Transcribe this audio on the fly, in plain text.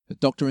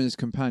Doctor and his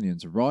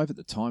companions arrive at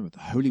the time of the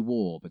Holy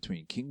War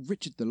between King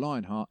Richard the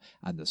Lionheart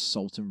and the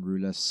Sultan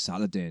ruler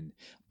Saladin.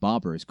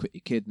 Barbara is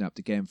quickly kidnapped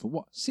again for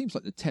what seems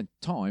like the 10th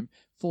time,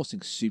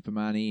 forcing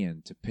Superman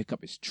Ian to pick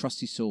up his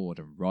trusty sword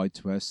and ride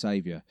to her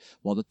saviour,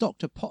 while the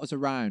Doctor potters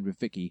around with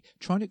Vicky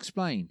trying to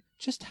explain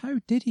just how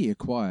did he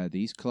acquire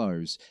these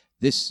clothes.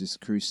 This is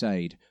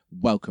Crusade.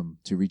 Welcome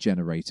to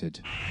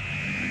Regenerated.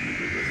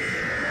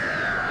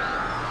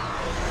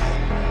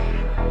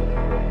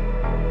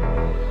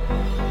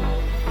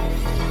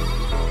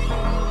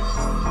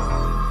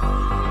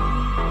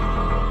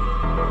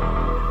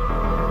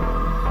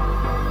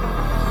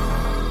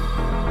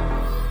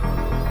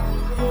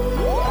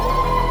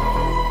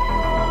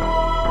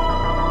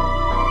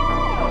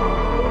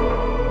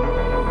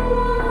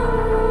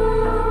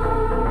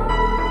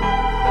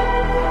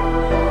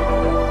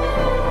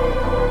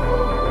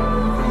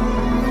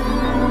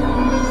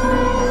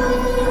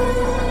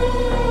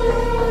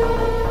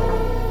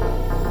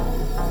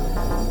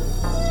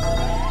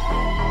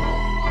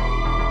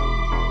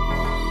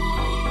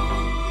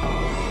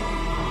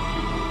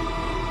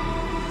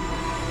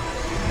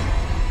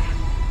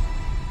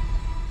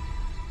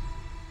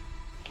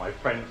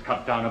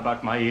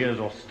 About my ears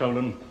or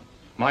stolen.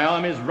 My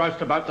armies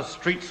roust about the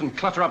streets and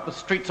clutter up the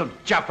streets of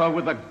Jaffa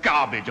with the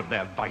garbage of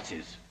their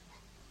vices.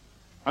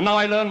 And now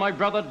I learn my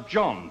brother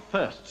John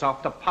thirsts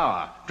after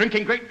power,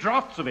 drinking great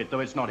draughts of it, though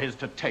it's not his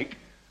to take.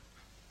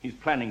 He's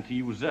planning to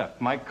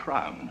usurp my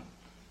crown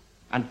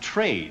and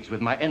trades with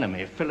my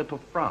enemy, Philip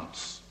of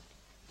France.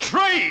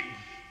 Trades!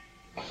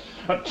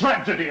 A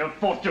tragedy of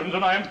fortunes,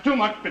 and I am too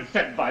much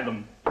beset by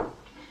them.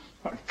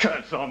 A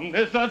curse on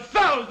this,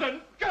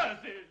 1,000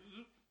 curses!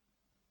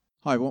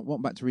 Hi,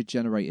 welcome back to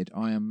Regenerated.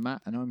 I am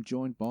Matt and I'm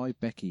joined by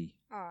Becky.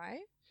 Hi.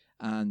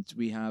 And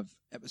we have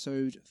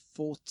episode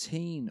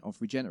 14 of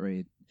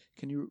Regenerated.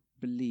 Can you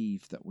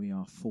believe that we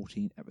are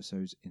 14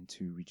 episodes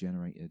into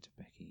Regenerated,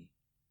 Becky?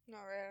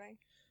 Not really.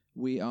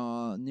 We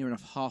are near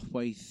enough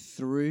halfway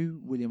through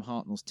William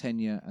Hartnell's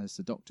tenure as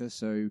the Doctor,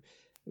 so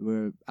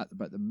we're at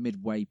about the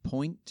midway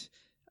point.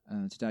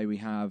 Today we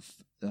have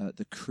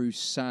The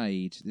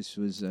Crusade. This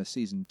was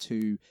season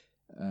 2.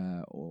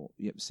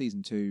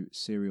 Season 2,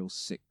 Serial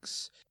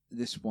 6.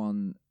 This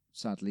one,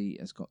 sadly,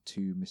 has got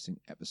 2 missing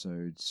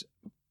episodes.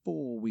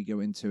 Before we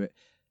go into it,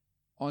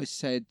 I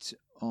said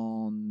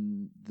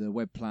on the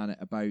Web Planet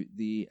about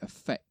the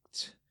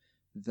effect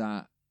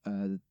that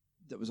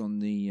was on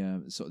the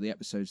sort of the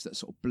episodes, that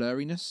sort of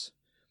blurriness.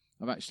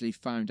 I've actually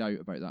found out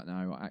about that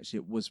now. Actually,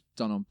 it was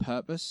done on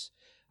purpose.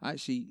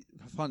 Actually,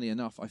 funnily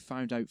enough, I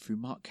found out through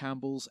Mark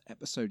Campbell's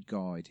episode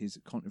guide, his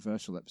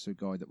controversial episode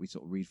guide that we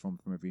sort of read from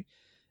every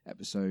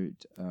episode,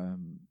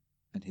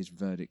 and his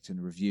verdict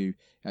and review.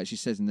 It actually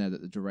says in there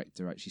that the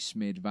director actually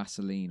smeared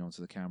Vaseline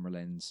onto the camera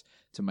lens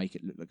to make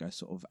it look like a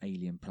sort of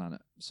alien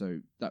planet. So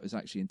that was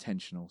actually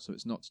intentional. So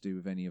it's not to do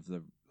with any of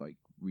the like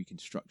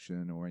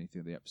reconstruction or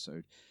anything of the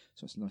episode.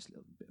 So it's a nice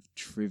little bit of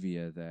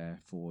trivia there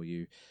for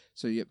you.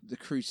 So yeah, The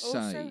Crusade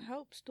also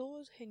helps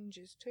doors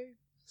hinges too.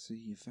 So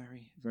you're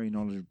very, very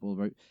knowledgeable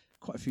about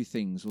quite a few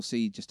things. We'll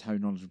see just how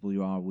knowledgeable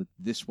you are with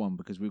this one,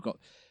 because we've got,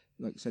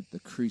 like I said, The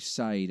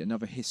Crusade,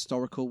 another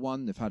historical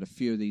one. They've had a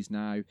few of these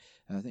now.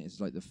 I think it's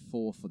like the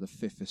 4th or the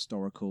 5th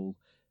historical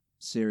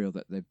serial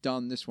that they've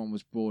done. This one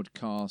was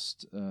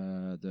broadcast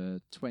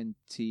the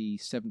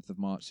 27th of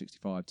March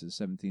 65 to the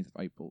 17th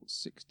of April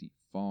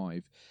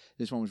 65.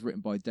 This one was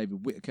written by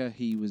David Whittaker.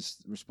 He was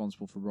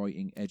responsible for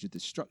writing Edge of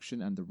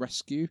Destruction and The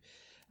Rescue,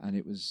 and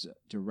it was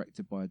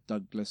directed by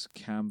Douglas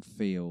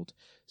Camfield.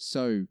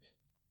 So,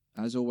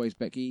 as always,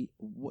 Becky,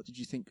 what did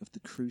you think of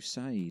The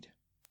Crusade?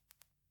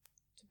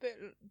 A bit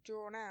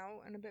drawn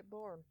out and a bit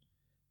boring.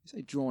 You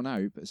say drawn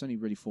out, but it's only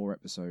really 4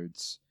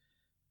 episodes.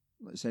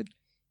 Like I said,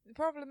 the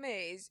problem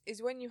is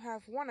when you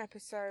have one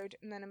episode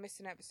and then a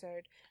missing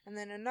episode, and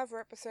then another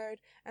episode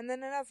and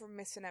then another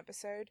missing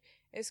episode,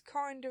 it's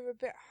kind of a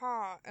bit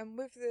hard. And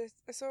with this,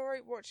 it's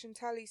alright watching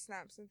tally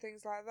snaps and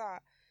things like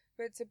that,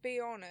 but to be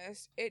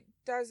honest, it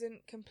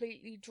doesn't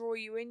completely draw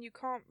you in. You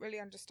can't really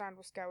understand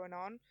what's going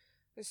on.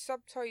 The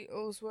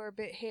subtitles were a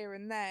bit here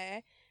and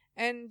there,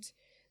 and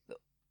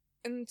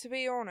to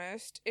be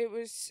honest, it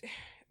was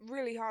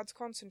really hard to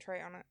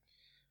concentrate on it.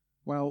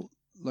 Well,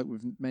 like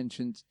we've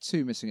mentioned,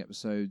 2 missing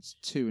episodes,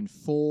 2 and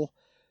 4,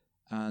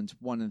 and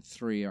 1 and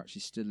 3 are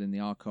actually still in the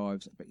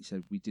archives. But you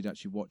said we did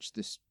actually watch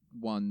this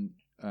one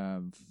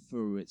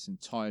through its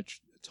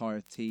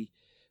entirety,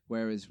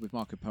 whereas with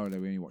Marco Polo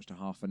we only watched a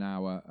half an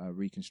hour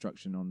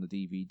reconstruction on the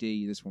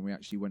DVD. This one we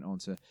actually went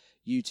onto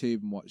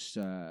YouTube and watched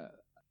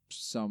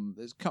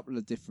there's a couple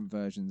of different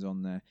versions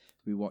on there.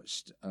 We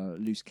watched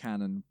Loose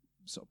Cannon,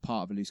 sort of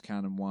part of a Loose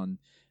Cannon one,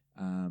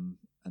 and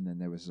then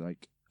there was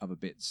like other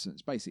bits. And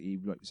it's basically,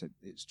 like I said,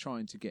 it's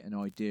trying to get an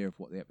idea of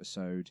what the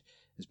episode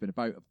has been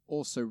about. I've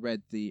also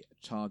read the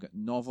Target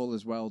novel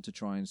as well to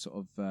try and sort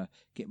of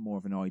get more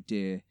of an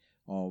idea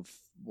of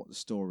what the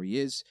story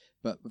is.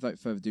 But without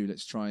further ado,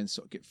 let's try and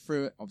sort of get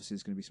through it. Obviously,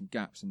 there's going to be some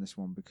gaps in this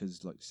one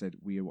because, like I said,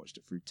 we watched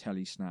it through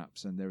telly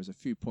snaps, and there was a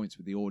few points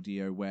with the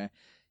audio where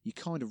you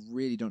kind of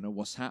really don't know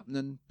what's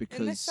happening because...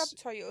 And the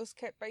subtitles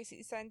kept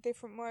basically saying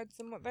different words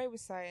than what they were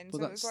saying.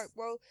 Well, so it was like,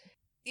 well,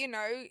 you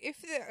know,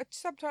 if the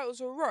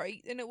subtitles were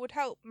right, then it would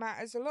help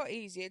matters a lot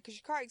easier because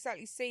you can't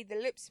exactly see the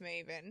lips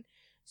moving,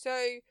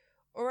 so,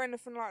 or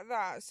anything like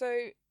that.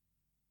 So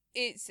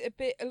it's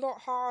a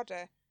lot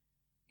harder.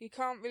 You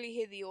can't really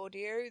hear the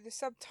audio. The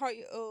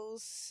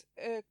subtitles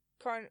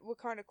were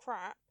kind of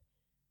crap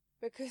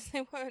because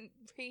they weren't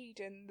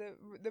reading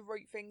the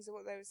right things of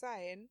what they were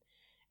saying.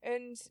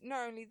 And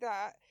not only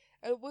that,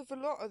 with a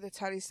lot of the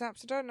telly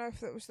snaps, I don't know if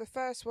that was the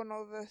first one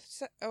or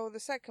the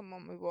second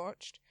one we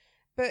watched,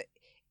 but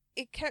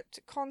it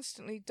kept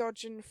constantly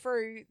dodging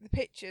through the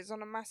pictures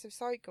on a massive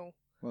cycle.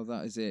 Well,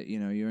 that is it. You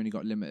know, you only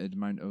got a limited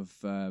amount of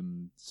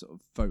sort of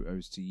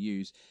photos to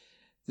use.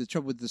 The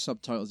trouble with the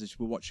subtitles is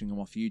we're watching them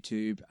off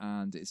YouTube,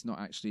 and it's not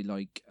actually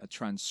like a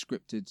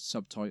transcripted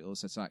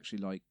subtitles. It's actually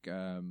like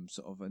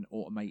sort of an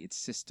automated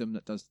system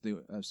that does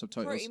the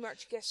subtitles. Pretty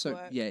much guesswork.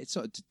 So yeah, it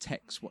sort of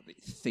detects what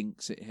it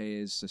thinks it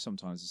hears. So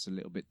sometimes it's a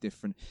little bit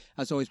different.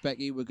 As always,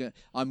 Becky,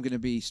 I'm going to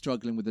be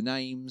struggling with the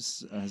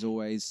names as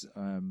always,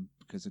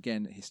 because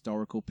again,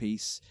 historical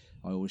piece.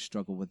 I always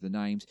struggle with the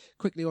names.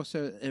 Quickly,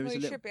 also there is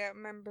you should be able to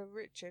remember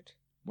Richard.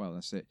 Well,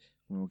 that's it.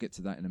 We'll get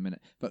to that in a minute.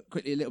 But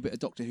quickly, a little bit of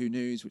Doctor Who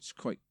news, which is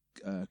quite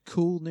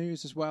cool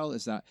news as well,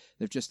 is that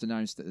they've just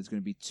announced that there's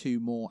going to be 2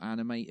 more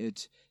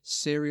animated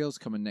serials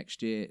coming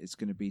next year. It's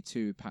going to be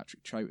 2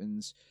 Patrick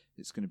Troughton's.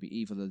 It's going to be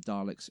Evil of the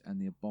Daleks and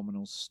The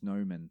Abominable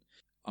Snowmen.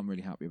 I'm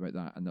really happy about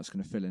that, and that's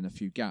going to fill in a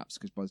few gaps,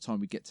 because by the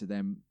time we get to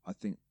them, I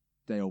think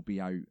they'll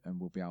be out and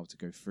we'll be able to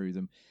go through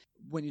them.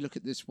 When you look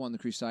at this one, The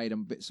Crusade,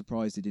 I'm a bit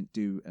surprised they didn't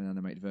do an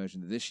animated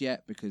version of this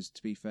yet, because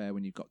to be fair,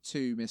 when you've got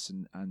 2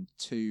 missing and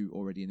 2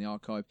 already in the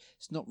archive,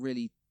 it's not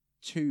really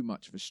too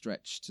much of a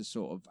stretch to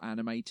sort of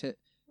animate it.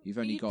 You've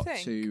only got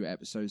 2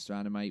 episodes to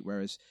animate,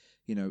 whereas,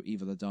 you know,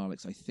 Evil of the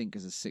Daleks, I think,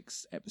 is a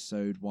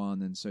 6-episode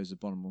one, and so is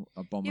Abominable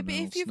Snowman. Yeah, but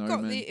if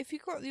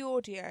you've got the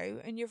audio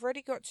and you've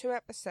already got 2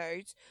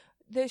 episodes,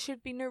 there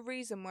should be no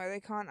reason why they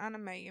can't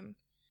animate them.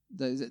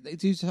 They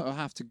do sort of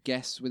have to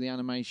guess with the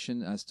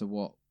animation as to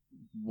what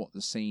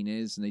the scene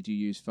is, and they do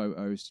use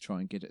photos to try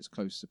and get it as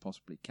close as they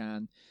possibly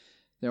can.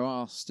 There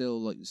are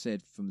still, like you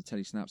said, from the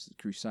telesnaps at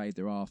the Crusade,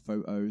 there are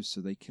photos, so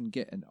they can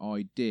get an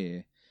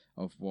idea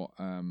of what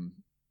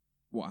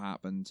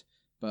happened.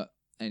 But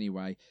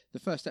anyway, the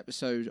first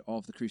episode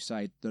of the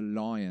Crusade, The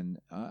Lion,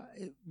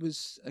 it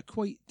was a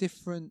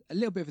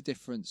little bit of a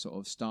different sort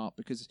of start,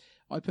 because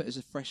I put it as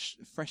a fresh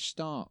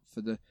start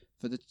for the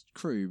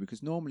crew,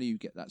 because normally you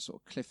get that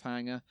sort of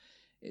cliffhanger.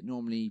 It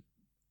normally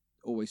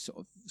always sort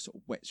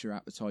of whets your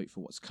appetite for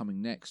what's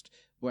coming next,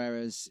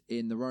 whereas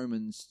in the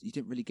Romans you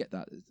didn't really get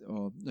that,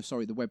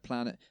 the Web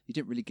Planet, you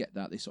didn't really get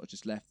that. They sort of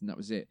just left and that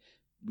was it.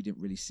 We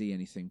didn't really see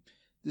anything.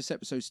 This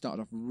episode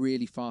started off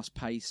really fast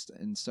paced,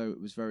 and so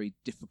it was very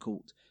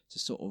difficult to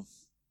sort of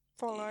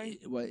follow.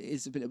 Well,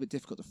 it's a bit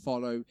difficult to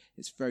follow.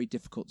 It's very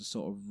difficult to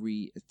sort of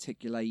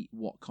re-articulate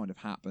what kind of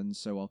happened,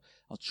 so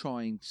I'll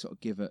try and sort of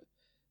give it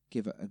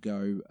a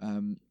go.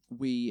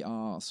 We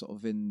are sort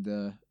of in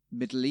the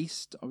Middle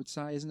East, I would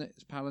say, isn't it?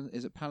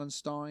 Is it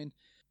Palestine?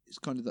 It's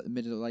kind of like the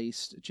Middle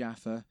East,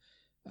 Jaffa,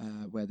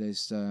 where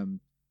there's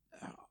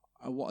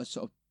I want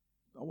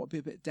to be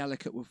a bit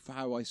delicate with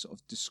how I sort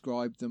of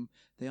describe them.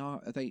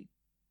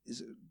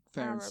 Is it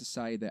fair to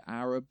say they're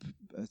Arab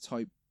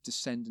type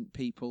descendant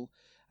people?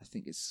 I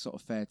think it's sort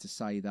of fair to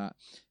say that.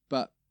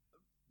 But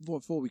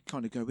before we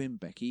kind of go in,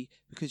 Becky,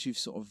 because you've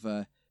sort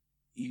of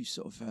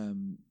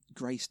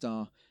graced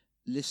our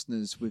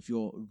listeners with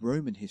your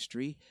Roman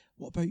history,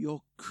 what about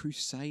your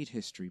Crusade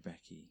history,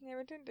 Becky? Yeah,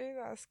 we didn't do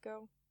that at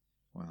school.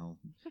 Well,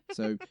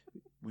 so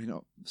we're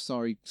not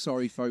sorry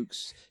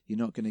folks, you're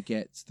not going to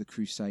get the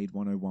Crusade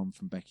 101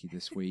 from Becky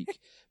this week.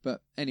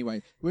 But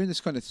anyway, we're in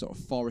this kind of sort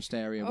of forest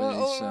area where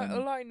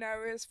all I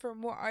know is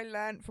from what I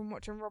learnt from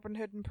watching Robin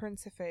Hood and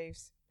Prince of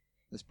Thieves.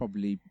 That's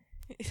probably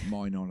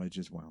my knowledge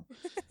as well.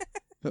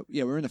 But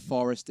yeah, we're in a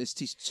forest. There's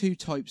these 2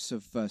 types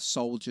of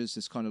soldiers.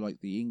 There's kind of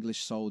like the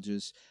English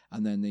soldiers,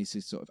 and then these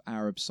sort of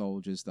Arab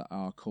soldiers that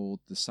are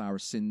called the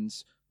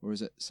Saracens, or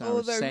is it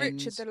Saracens? Although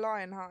Richard the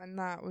Lionheart in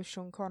that was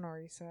Sean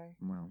Connery, so...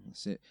 Well,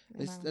 that's it.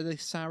 Are they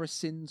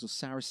Saracens or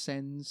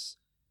Saracens?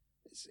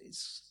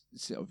 It's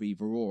sort of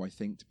either or, I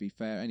think, to be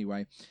fair.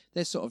 Anyway,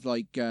 they're sort of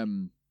like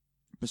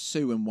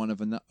pursuing one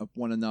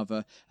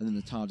another, and then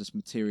the TARDIS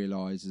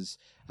materialises,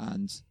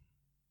 and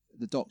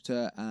the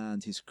Doctor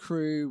and his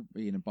crew,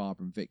 Ian and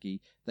Barbara and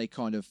Vicky, they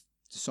kind of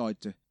decide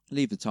to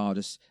leave the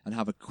TARDIS and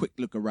have a quick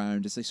look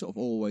around, as they sort of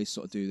always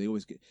do. They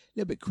always get a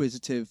little bit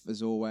quizzitive,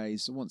 as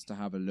always, wants to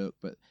have a look,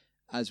 but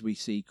as we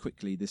see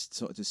quickly, this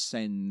sort of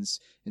descends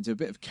into a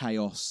bit of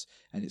chaos,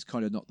 and it's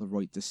kind of not the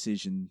right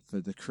decision for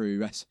the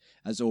crew.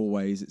 As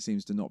always, it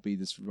seems to not be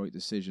this right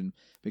decision,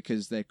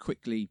 because they're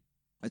quickly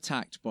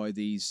attacked by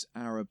these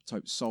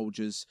Arab-type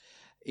soldiers.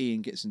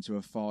 Ian gets into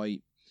a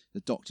fight. The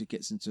Doctor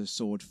gets into a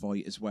sword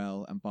fight as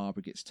well, and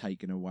Barbara gets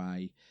taken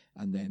away.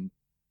 And then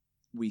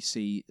we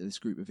see this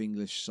group of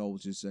English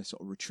soldiers, they're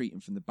sort of retreating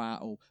from the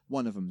battle.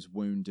 One of them's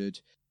wounded.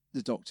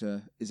 the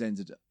Doctor is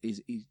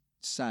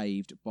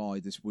saved by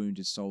this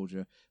wounded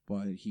soldier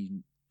by he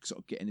sort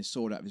of getting his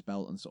sword out of his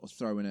belt and sort of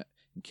throwing it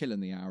and killing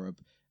the Arab,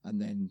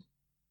 and then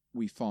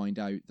we find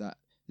out that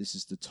this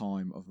is the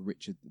time of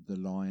Richard the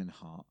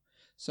Lionheart.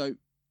 So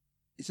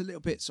it's a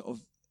little bit sort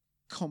of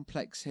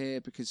complex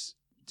here, because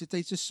did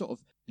they just sort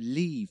of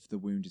leave the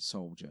wounded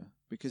soldier?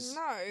 Because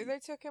No, they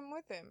took him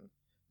with him.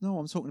 no,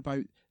 I'm talking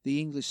about the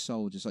English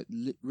soldiers, like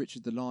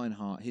Richard the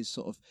Lionheart, his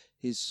sort of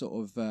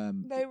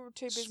They were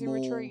too busy small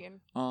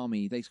retreating.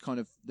 army.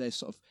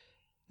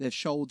 They're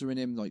shouldering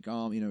him, like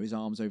his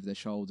arms over their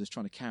shoulders,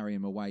 trying to carry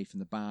him away from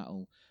the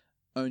battle,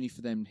 only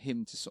for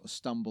him to sort of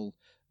stumble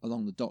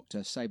along the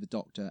Doctor, save the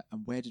Doctor.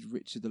 And where did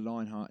Richard the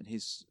Lionheart and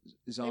his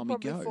army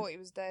They go? probably thought he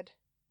was dead.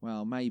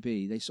 Well,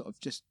 maybe they sort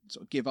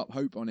of give up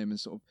hope on him and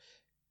sort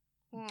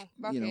of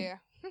Back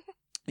here.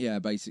 yeah,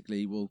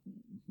 basically we'll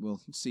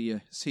see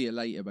you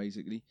later,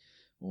 basically,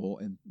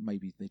 and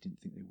maybe they didn't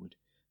think they would.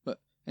 But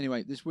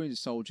anyway, this wounded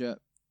soldier,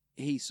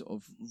 he sort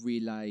of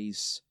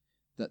relays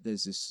that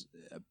there's this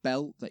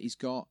belt that he's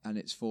got, and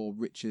it's for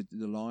Richard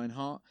the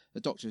Lionheart.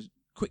 The Doctor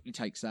quickly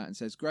takes that and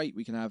says, "Great,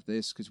 we can have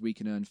this because we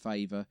can earn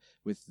favour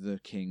with the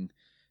king,"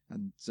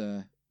 and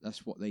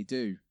that's what they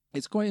do.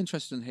 It's quite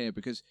interesting here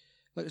because,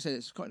 like I said,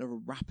 it's quite a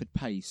rapid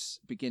pace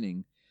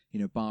beginning.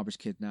 Barbara's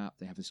kidnapped.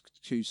 They have this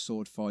 2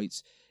 sword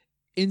fights.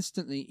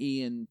 Instantly,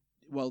 Ian,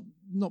 well,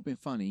 not being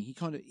funny,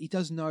 he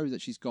does know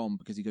that she's gone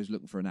because he goes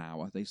looking for an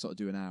hour. They sort of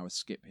do an hour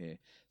skip here.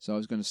 So I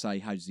was going to say,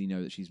 how does he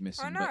know that she's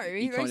missing? I know. But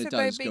he They kind of said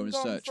does they'd go been and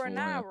gone search for an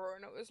her. hour,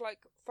 and it was like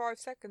 5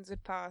 seconds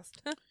had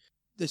passed.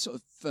 They sort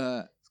of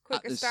It's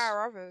quickest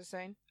hour I've ever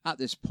seen. at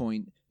this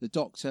point, the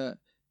Doctor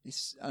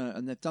is,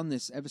 and they've done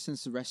this ever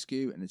since the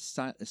rescue, and it's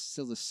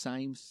still the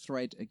same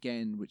thread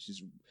again, which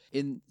is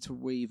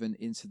interweaving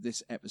into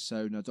this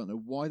episode. And I don't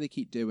know why they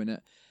keep doing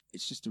it.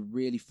 It's just a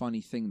really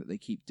funny thing that they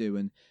keep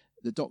doing.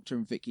 The Doctor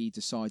and Vicky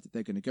decide that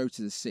they're going to go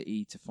to the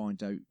city to find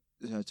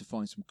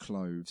some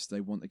clothes.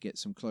 They want to get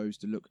some clothes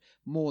to look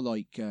more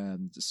like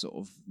to sort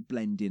of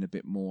blend in a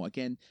bit more.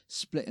 Again,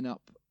 splitting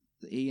up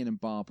Ian and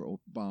Barbara, or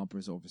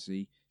Barbara's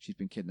obviously, she's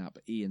been kidnapped,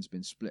 but Ian's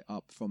been split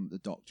up from the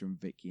Doctor and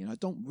Vicky. And I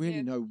don't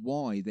really know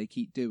why they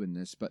keep doing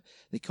this, but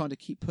they kind of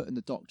keep putting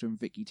the Doctor and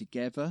Vicky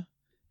together.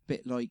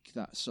 Bit like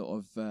that sort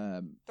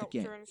of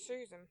Doctor and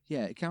Susan.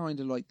 Yeah, kind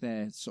of like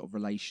their sort of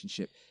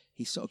relationship.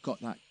 He's sort of got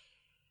that.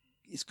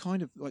 It's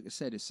kind of like I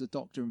said, it's the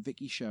Doctor and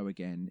Vicky show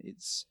again.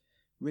 It's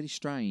really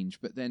strange,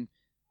 but then,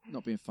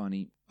 not being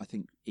funny, I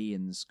think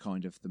Ian's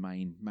kind of the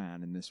main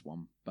man in this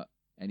one. But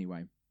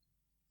anyway,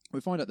 we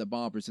find out that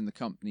Barbara's in the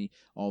company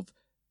of,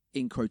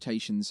 in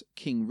quotations,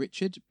 King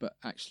Richard, but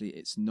actually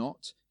it's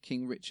not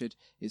King Richard.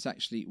 It's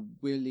actually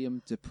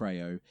William de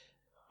Preo,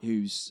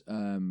 who's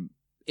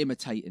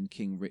imitating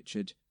King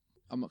Richard.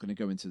 I'm not going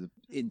to go into the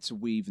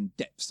interweaving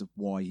depths of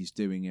why he's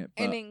doing it.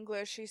 But in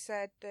English, he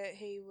said that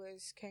he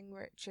was King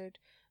Richard,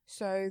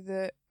 so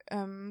that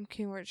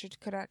King Richard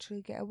could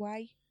actually get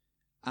away.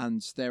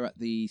 And they're at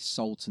the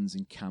Sultan's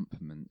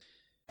encampment.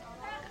 Oh,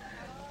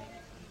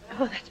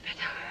 that's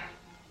better.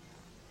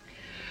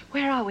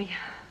 Where are we?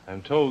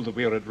 I'm told that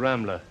we are at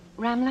Ramla,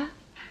 Ramla?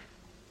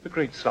 the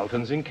great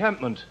Sultan's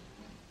encampment.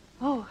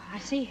 Oh, I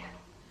see.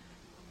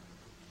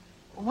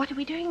 What are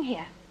we doing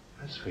here?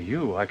 As for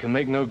you, I can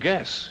make no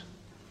guess.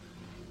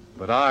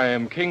 But I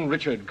am King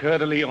Richard Coeur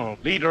de Lion,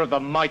 leader of the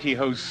mighty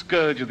host,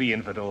 scourge of the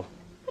infidel.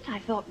 But I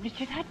thought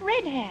Richard had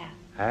red hair.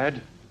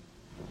 Had?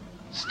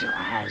 Still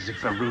has,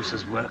 if the ruse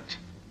has worked.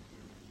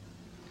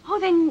 Oh,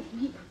 then...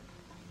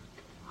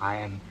 I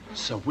am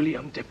Sir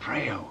William de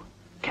Preo,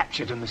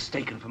 captured and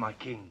mistaken for my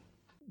king.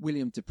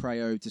 William de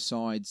Preo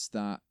decides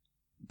that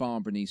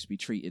Barbara needs to be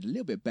treated a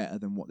little bit better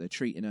than what they're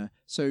treating her,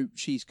 so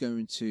she's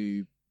going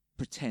to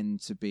pretend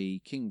to be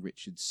King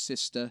Richard's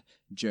sister,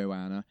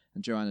 Joanna,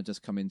 and Joanna does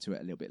come into it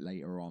a little bit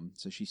later on,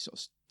 so she sort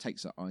of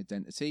takes that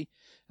identity,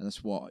 and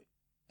that's what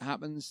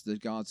happens. The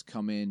guards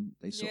come in,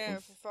 they sort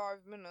of... for 5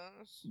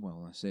 minutes.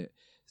 Well, that's it.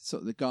 So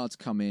the guards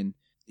come in,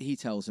 he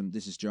tells them,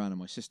 "This is Joanna,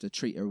 my sister,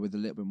 treat her with a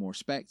little bit more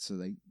respect," so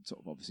they sort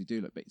of obviously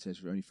do, like Vic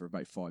says, only for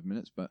about 5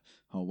 minutes, but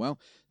oh well.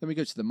 Then we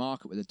go to the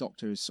market where the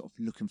Doctor is sort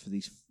of looking for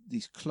these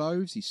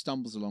clothes. He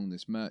stumbles along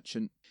this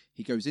merchant,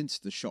 he goes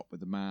into the shop with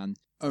the man,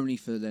 only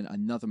for then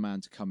another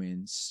man to come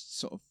in,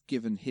 sort of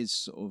given his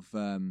sort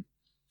of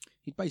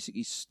he'd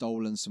basically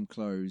stolen some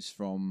clothes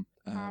from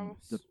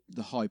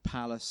the High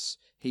Palace.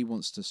 He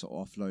wants to sort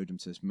of offload them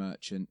to this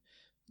merchant.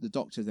 The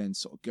Doctor then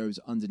sort of goes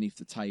underneath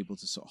the table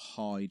to sort of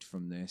hide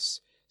from this.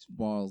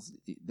 While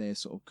they're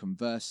sort of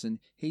conversing,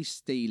 he's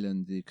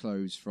stealing the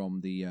clothes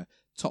from the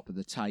top of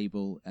the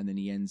table, and then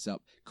he ends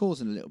up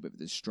causing a little bit of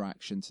a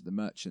distraction to the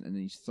merchant, and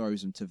then he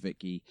throws them to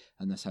Vicky,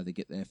 and that's how they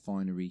get their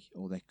finery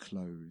or their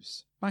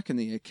clothes. Back in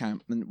the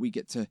encampment, we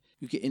get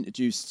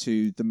introduced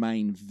to the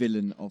main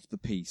villain of the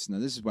piece. Now,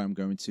 this is where I'm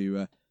going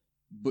to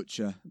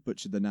butcher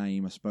the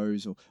name, I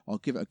suppose, or I'll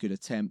give it a good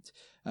attempt.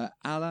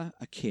 Ella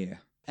Akir.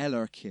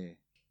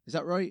 Is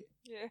that right?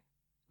 Yeah,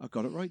 I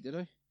got it right, did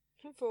I?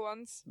 for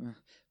once.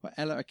 Well,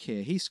 Ella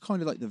Akir. He's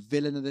kind of like the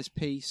villain of this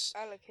piece.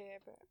 Alec here,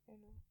 but you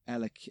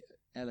know.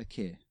 Ella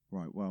Akir.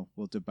 Right, well,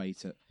 we'll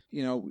debate it.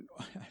 You know,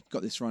 I've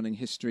got this running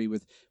history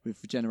with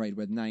generated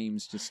with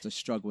names, just a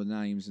struggle with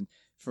names, and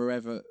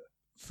forever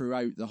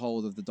throughout the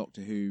whole of the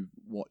Doctor Who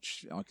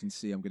watch, I can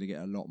see I'm going to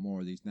get a lot more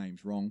of these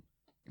names wrong.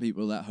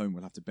 People at home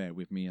will have to bear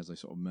with me as I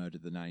sort of murder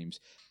the names.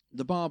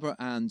 The Barbara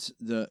and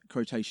the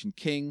quotation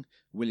king,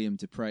 William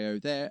de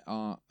Preo, there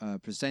are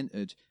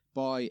presented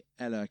by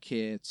Ella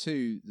Keir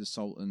to the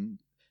Sultan,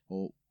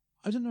 or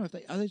I don't know if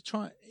are they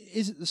trying,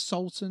 is it the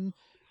Sultan?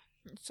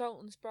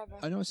 Sultan's brother.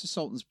 I know it's the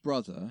Sultan's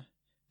brother,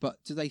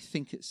 but do they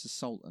think it's the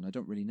Sultan? I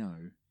don't really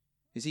know.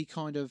 Is he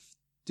kind of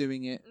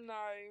doing it? No,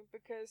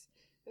 because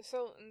the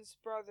Sultan's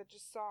brother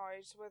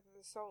decides whether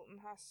the Sultan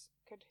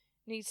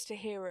needs to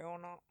hear it or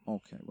not.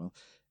 Okay, well,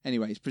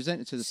 anyway, it's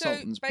presented to the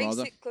Sultan's brother.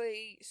 So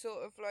basically,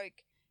 sort of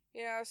like,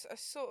 a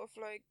sort of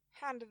like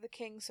hand of the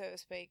king, so to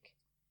speak.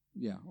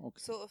 Yeah, okay.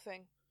 Sort of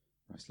thing.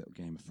 Nice little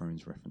Game of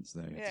Thrones reference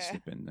there. You had to Yeah.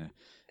 slip in there.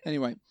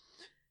 Anyway,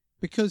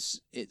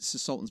 because it's the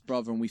Sultan's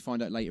brother, and we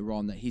find out later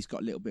on that he's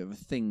got a little bit of a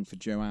thing for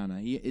Joanna,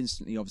 he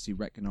instantly obviously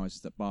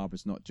recognises that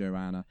Barbara's not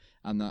Joanna,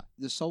 and that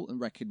the Sultan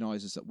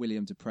recognises that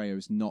William de Preo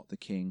is not the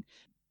king.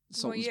 The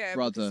Sultan's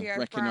brother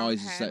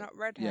recognises that not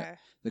red hair.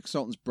 the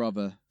Sultan's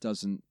brother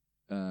doesn't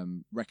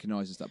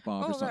recognises that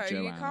Barbara's not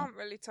Joanna. You can't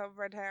really tell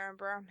red hair and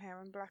brown hair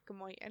and black and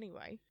white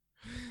anyway.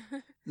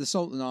 The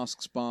Sultan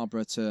asks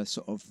Barbara to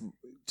sort of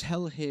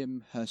tell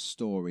him her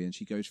story, and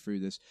she goes through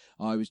this.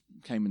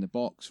 Came in the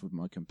box with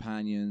my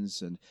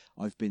companions, and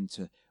I've been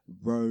to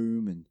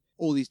Rome and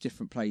all these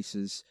different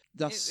places.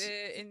 Thus,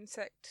 the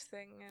insect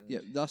thing.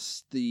 And...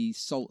 thus the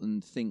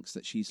Sultan thinks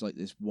that she's like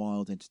this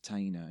wild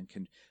entertainer and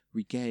can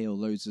regale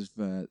loads of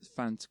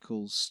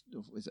fanticles.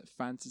 Is it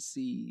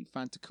fantasy?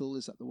 Fantical?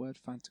 Is that the word?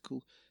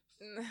 Fantical?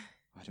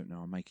 I don't know.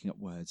 I'm making up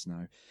words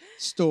now.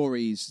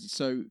 Stories.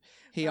 So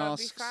he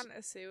asks. That'd be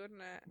fantasy,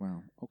 wouldn't it?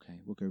 Well,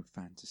 okay, we'll go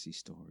fantasy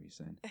stories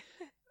then.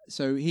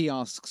 So he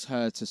asks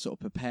her to sort of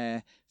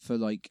prepare for,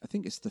 like, I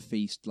think it's the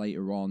feast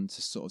later on,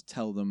 to sort of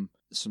tell them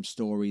some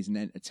stories and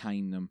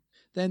entertain them.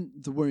 Then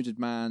the wounded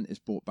man is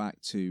brought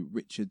back to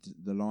Richard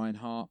the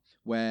Lionheart,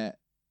 where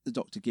the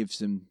Doctor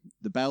gives him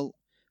the belt,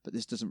 but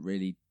this doesn't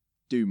really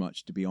do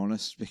much, to be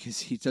honest,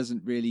 because he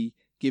doesn't really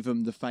give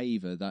him the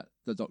favour that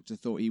the Doctor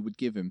thought he would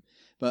give him.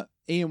 But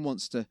Ian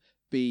wants to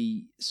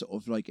be sort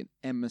of like an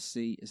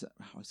emissary. Is that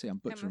how I say? I'm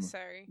butchering.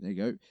 Emissary. There you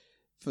go.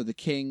 For the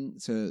king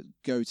to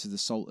go to the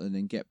Sultan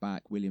and get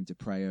back William de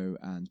Preo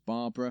and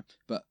Barbara.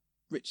 But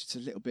Richard's a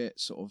little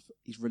bit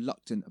he's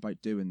reluctant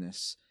about doing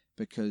this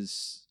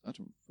because I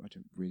don't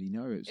really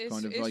know. It's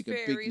kind of like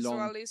a big long.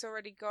 Well, he's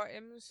already got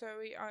him, so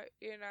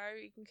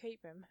he can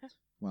keep him.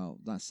 Well,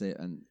 that's it.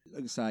 And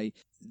like I say,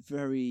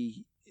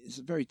 it's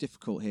very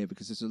difficult here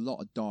because there's a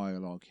lot of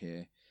dialogue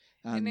here.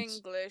 And in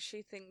English,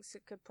 he thinks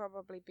it could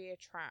probably be a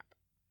trap.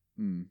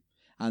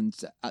 And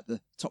at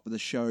the top of the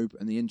show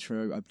and the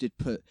intro, I did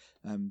put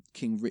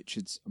King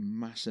Richard's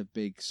massive,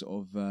 big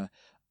sort of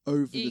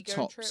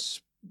over-the-top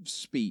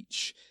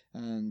speech.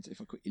 And if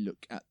I quickly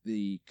look at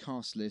the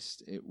cast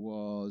list, it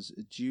was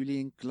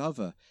Julian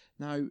Glover.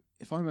 Now,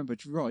 if I remember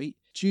right,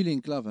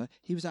 Julian Glover,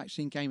 he was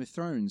actually in Game of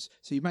Thrones.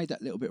 So you made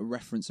that little bit of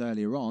reference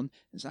earlier on.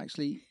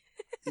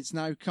 It's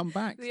now come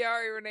back. The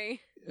irony.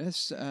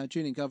 Yes,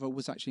 Julian Glover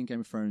was actually in Game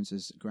of Thrones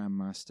as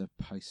Grandmaster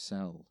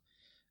Pycelle.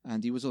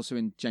 And he was also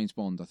in James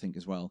Bond, I think,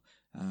 as well.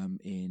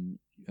 In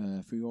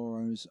For Your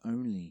Eyes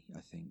Only, I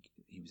think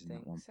he was in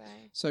that one.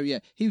 So yeah,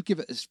 he would give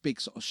it this big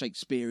sort of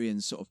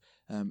Shakespearean sort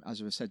of, as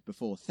I've said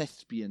before,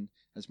 thespian,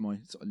 as my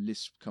sort of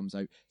lisp comes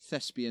out,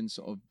 thespian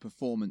sort of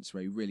performance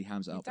where he really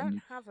hams it up. You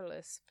don't have a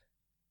lisp.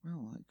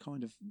 Well, it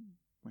kind of,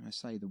 when I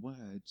say the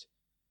word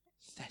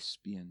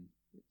thespian,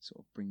 it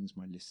sort of brings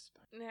my lisp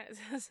back. Yeah,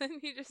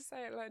 doesn't you just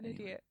say it like an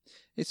idiot?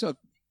 It's sort of,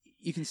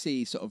 you can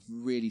see sort of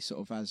really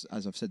sort of,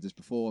 as I've said this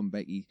before, and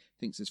Becky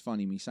thinks it's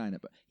funny me saying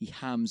it, but he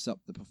hams up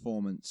the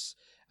performance.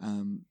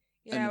 A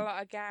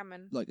lot of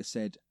gammon. Like I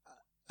said,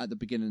 at the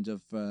beginning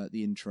of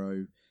the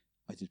intro,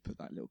 I did put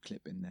that little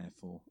clip in there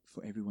for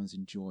everyone's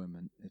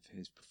enjoyment of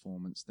his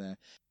performance there.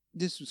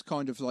 This was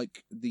kind of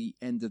like the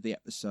end of the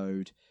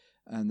episode,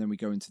 and then we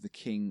go into the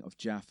King of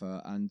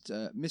Jaffa, and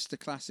Mr.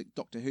 Classic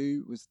Doctor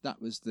Who was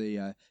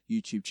the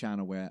YouTube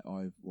channel where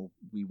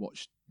we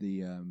watched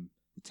the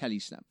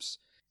Telesnaps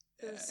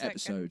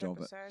episode of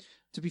it.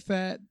 To be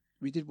fair,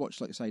 we did watch,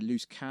 like I say,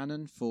 Loose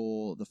Cannon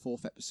for the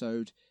 4th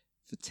episode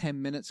for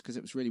 10 minutes because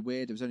it was really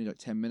weird. It was only like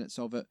 10 minutes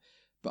of it,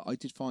 but I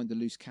did find the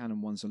Loose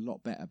Cannon ones a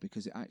lot better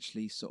because it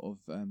actually sort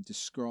of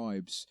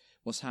describes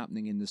what's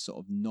happening in the sort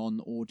of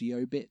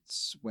non-audio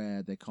bits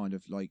where they're kind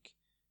of like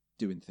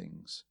doing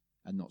things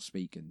and not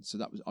speaking. So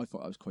I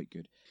thought that was quite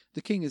good.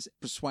 The King is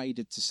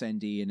persuaded to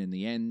send Ian in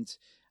the end,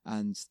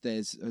 and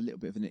there's a little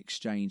bit of an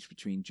exchange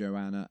between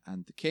Joanna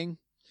and the King.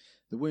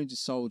 The wounded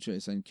soldier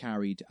is then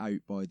carried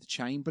out by the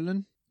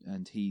Chamberlain,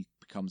 and he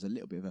becomes a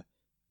little bit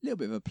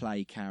of a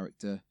play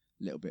character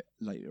a little bit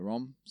later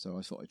on. So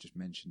I thought I just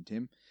mentioned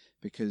him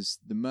because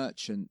the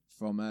merchant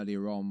from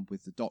earlier on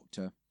with the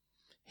Doctor,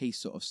 he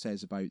sort of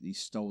says about these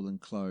stolen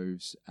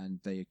clothes, and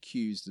they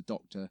accuse the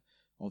Doctor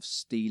of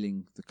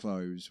stealing the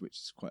clothes, which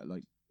is quite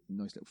like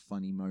nice little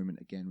funny moment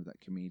again with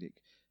that comedic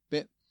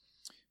bit.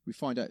 We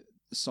find out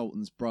the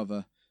Sultan's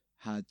brother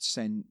had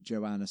sent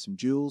Joanna some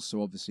jewels,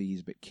 so obviously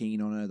he's a bit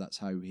keen on her. That's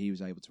how he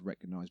was able to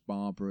recognise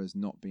Barbara as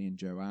not being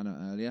Joanna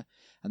earlier.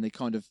 And they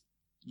kind of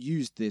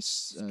used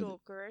this...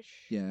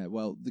 Stalkerish. Yeah,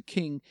 well, the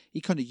king,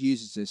 he kind of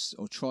uses this,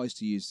 or tries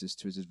to use this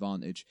to his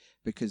advantage,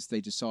 because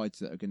they decide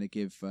that they're going to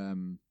give...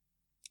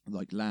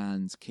 like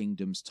lands,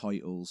 kingdoms,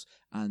 titles,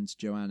 and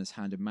Joanna's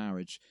hand in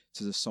marriage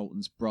to the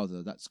Sultan's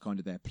brother. That's kind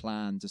of their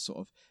plan to sort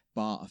of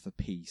barter for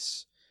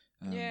peace.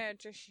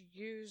 Just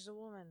use a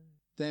woman.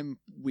 Then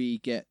we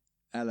get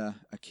Ella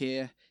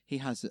Akir. He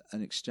has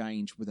an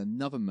exchange with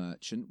another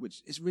merchant,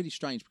 which is really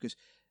strange because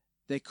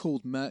they're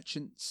called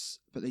merchants,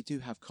 but they do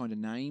have kind of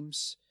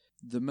names.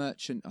 The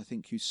merchant, I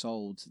think, who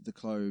sold the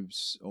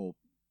clothes or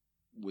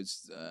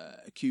was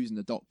accusing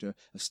the doctor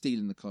of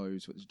stealing the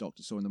clothes, which the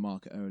doctor saw in the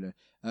market earlier,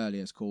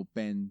 is called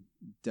Ben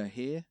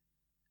Dahir.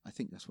 I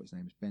think that's what his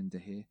name is, Ben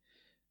Dahir.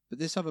 But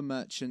this other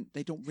merchant,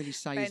 they don't really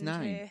say his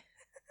name.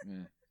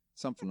 Yeah,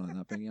 something like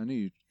that, Benny. I knew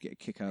you'd get a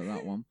kick out of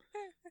that one.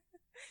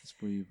 That's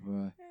where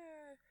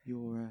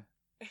your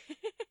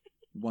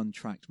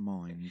one-tracked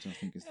mind, I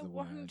think is the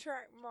word.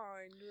 One-tracked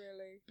mind,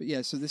 really. But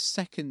yeah, so this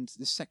second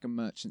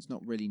merchant's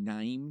not really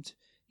named.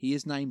 He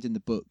is named in the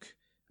book,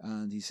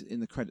 and he's in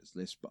the credits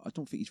list, but I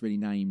don't think he's really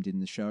named in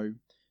the show.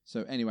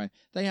 So anyway,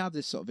 they have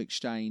this sort of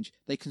exchange.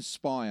 They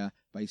conspire,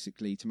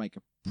 basically, to make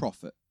a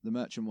profit. The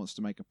merchant wants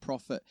to make a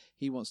profit.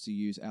 He wants to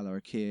use Ella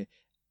Akir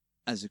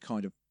as a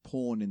kind of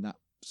pawn in that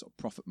sort of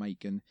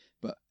profit-making,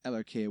 but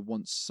Ella Akir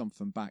wants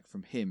something back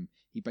from him.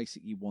 He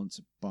basically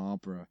wants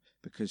Barbara,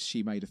 because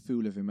she made a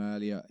fool of him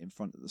earlier in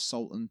front of the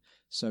Sultan,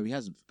 so he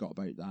hasn't forgot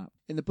about that.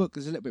 In the book,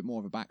 there's a little bit more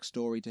of a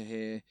backstory to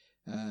hear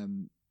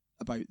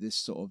about this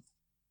sort of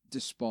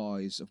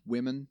despise of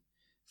women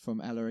from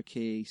Ella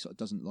Akir. He sort of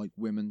doesn't like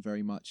women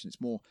very much, and it's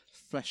more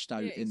fleshed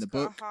out in the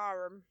book. A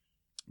harem.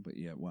 But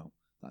yeah, well,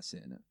 that's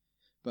it, isn't it?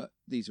 But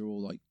these are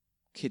all like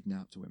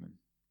kidnapped women,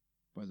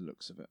 by the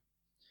looks of it.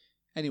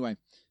 Anyway,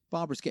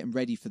 Barbara's getting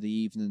ready for the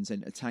evening's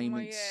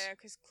entertainments. Well, yeah,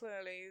 because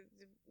clearly,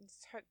 the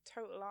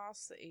total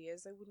arse that he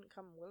is, they wouldn't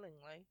come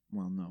willingly.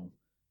 Well, no.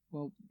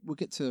 Well, we'll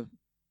get to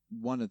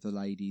one of the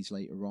ladies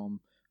later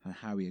on and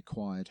how he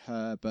acquired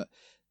her, but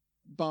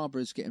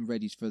Barbara's getting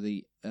ready for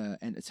the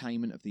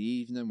entertainment of the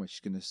evening, where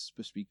she's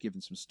supposed to be giving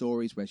some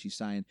stories, where she's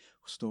saying,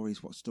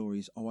 stories, what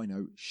stories? Oh, I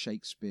know,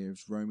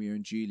 Shakespeare's Romeo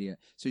and Juliet.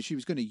 So she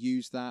was going to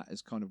use that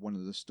as kind of one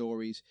of the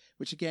stories,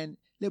 which again,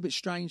 a little bit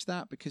strange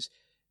that, because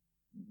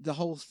the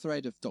whole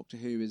thread of Doctor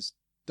Who is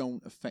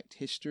don't affect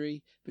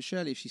history, but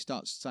surely if she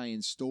starts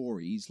saying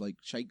stories like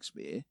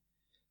Shakespeare,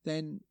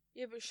 then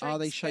are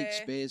they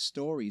Shakespeare's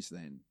stories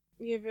then?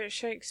 Yeah, but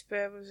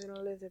Shakespeare was in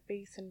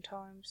Elizabethan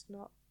times,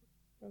 not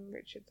in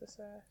Richard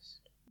I.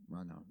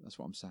 Well, no, that's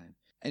what I'm saying.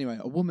 Anyway,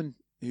 a woman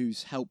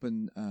who's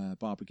helping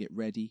Barbara get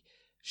ready,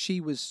 she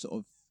was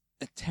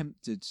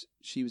attempted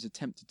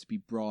to be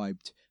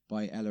bribed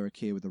by Ella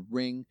Akir with a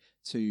ring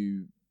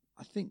to,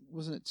 I think,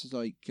 wasn't it to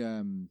like,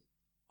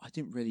 I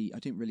didn't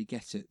really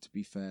get it, to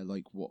be fair,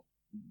 like what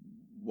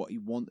he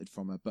wanted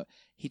from her, but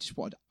he just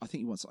wanted, I think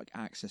he wants like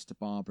access to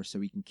Barbara so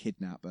he can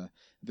kidnap her.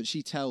 But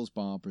she tells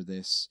Barbara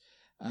this.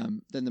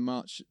 Then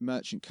the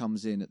merchant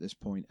comes in at this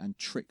point and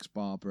tricks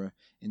Barbara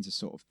into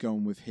sort of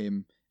going with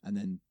him, and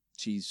then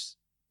she's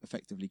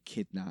effectively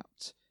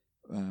kidnapped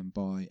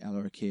by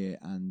Ella Akir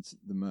and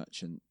the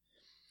merchant.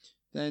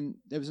 Then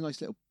there was a nice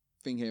little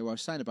thing here where I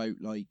was saying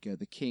about like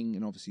the king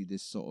and obviously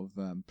this sort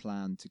of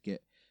plan to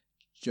get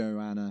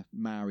Joanna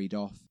married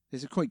off.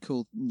 There's a quite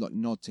cool like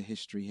nod to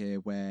history here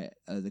where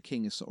the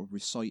king is sort of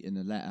reciting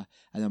a letter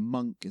and a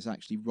monk is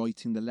actually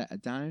writing the letter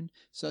down.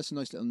 So that's a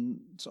nice little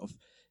sort of,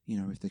 you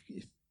know, if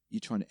you're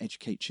trying to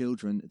educate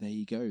children, there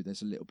you go.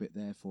 There's a little bit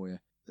there for you.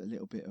 A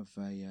little bit of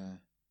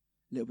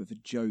a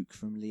joke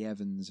from Lee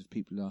Evans, if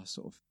people are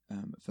sort of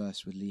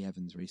versed with Lee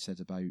Evans, where he said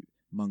about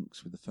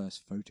monks with the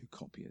first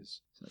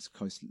photocopiers. So that's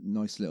a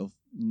nice little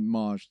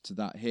homage to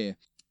that here.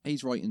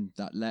 He's writing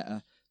that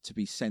letter to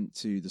be sent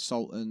to the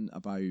Sultan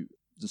about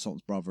the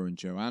Sultan's brother and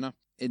Joanna.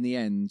 In the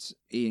end,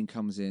 Ian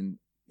comes in.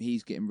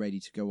 He's getting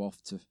ready to go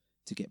off to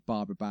get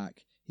Barbara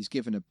back. He's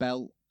given a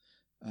belt,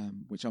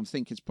 which I'm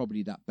thinking is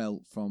probably that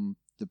belt from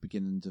the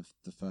beginning of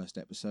the first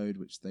episode,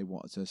 which they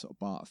wanted to sort of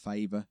barter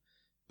favour,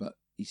 but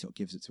he sort of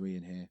gives it to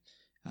Ian here,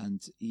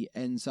 and he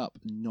ends up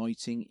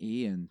knighting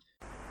Ian.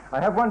 I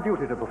have one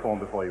duty to perform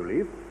before you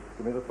leave.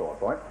 Give me the sword,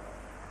 boy.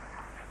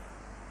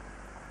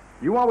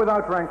 You are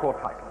without rank or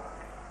title,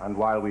 and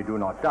while we do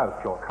not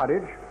doubt your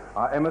courage,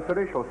 our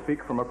emissary shall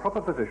speak from a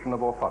proper position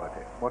of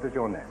authority. What is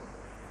your name?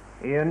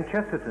 Ian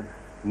Chesterton.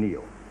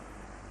 Kneel.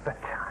 But...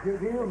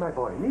 Kneel, my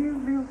boy.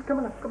 Kneel. Come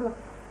on.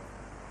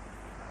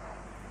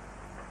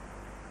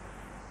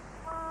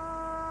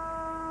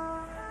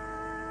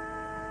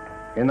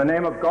 In the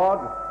name of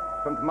God,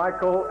 St.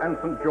 Michael and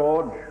St.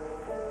 George,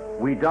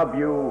 we dub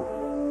you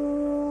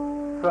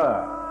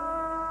Sir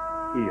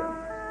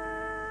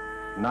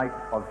Ian, Knight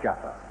of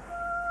Jaffa.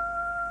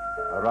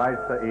 Arise,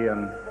 Sir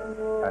Ian,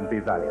 and be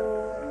valiant.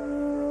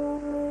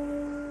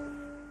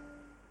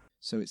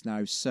 So it's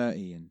now Sir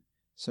Ian.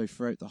 So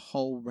throughout the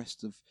whole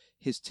rest of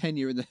his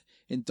tenure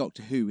in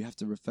Doctor Who, we have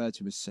to refer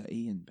to him as Sir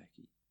Ian,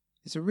 Becky.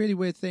 It's a really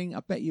weird thing. I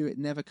bet you it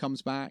never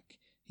comes back.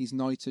 He's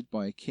knighted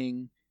by a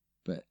king,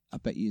 but I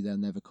bet you they'll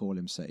never call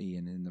him Sir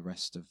Ian in the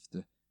rest of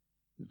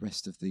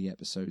the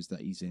episodes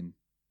that he's in.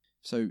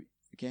 So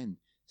again,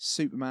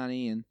 Superman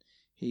Ian,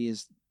 he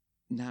is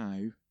now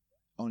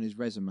on his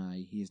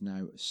resume. He is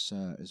now a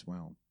Sir as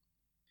well.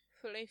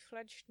 Fully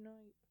fledged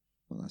knight.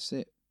 Well, that's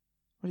it.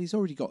 Well, he's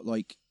already got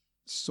like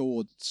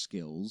sword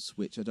skills,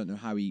 which I don't know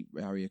how he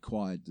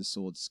acquired the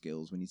sword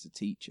skills when he's a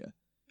teacher.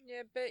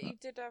 Yeah, but he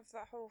did have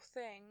that whole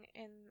thing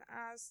in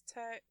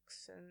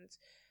Aztecs, and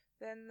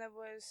then there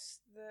was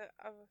the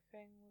other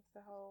thing with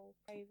the whole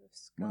Cave of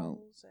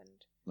Skulls, and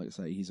like I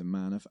say, he's a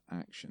man of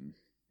action.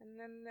 And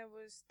then there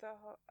was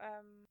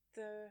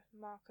the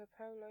Marco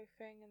Polo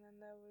thing, and then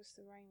there was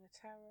the Reign of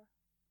Terror.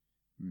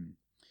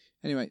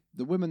 Anyway,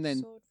 the woman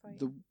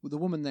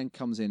then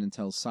comes in and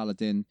tells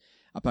Saladin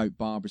about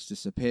Barbara's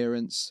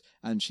disappearance,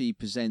 and she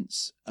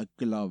presents a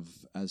glove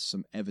as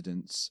some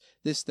evidence.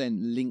 This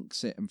then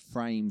links it and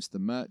frames the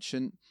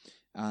merchant,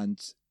 and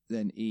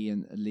then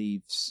Ian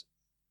leaves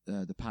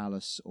the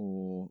palace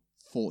or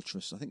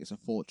fortress. I think it's a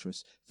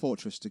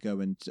fortress to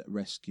go and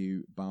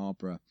rescue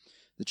Barbara.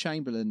 The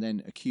Chamberlain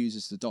then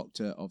accuses the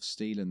Doctor of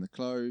stealing the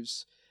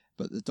clothes,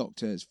 but the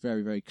Doctor is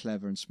very, very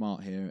clever and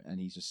smart here, and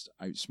he just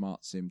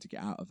outsmarts him to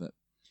get out of it,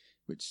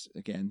 which,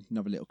 again,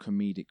 another little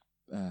comedic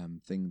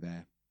thing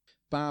there.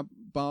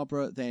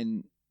 Barbara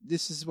then,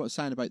 this is what's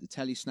saying about the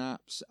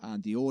telesnaps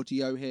and the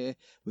audio here.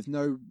 With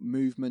no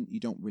movement, you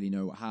don't really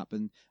know what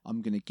happened.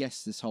 I'm going to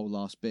guess this whole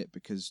last bit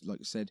because, like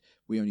I said,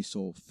 we only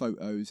saw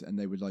photos, and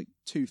they were like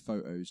 2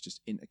 photos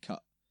just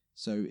intercut.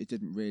 So it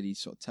didn't really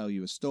sort of tell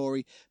you a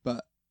story,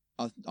 but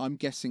I'm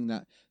guessing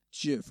that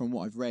from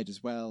what I've read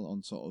as well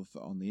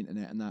on the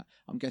internet and that,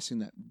 I'm guessing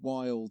that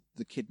while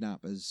the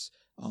kidnappers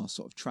are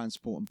sort of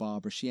transporting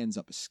Barbara, she ends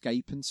up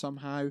escaping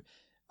somehow,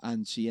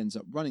 and she ends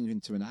up running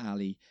into an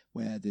alley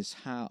where this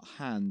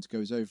hand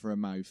goes over her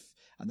mouth,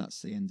 and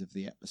that's the end of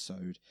the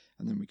episode.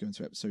 And then we go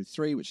into episode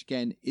 3, which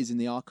again is in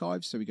the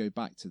archives, so we go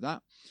back to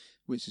that,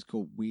 which is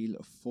called Wheel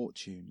of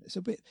Fortune. It's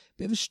a bit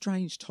of a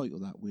strange title,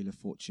 that Wheel of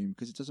Fortune,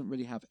 because it doesn't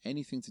really have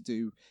anything to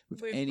do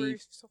with any...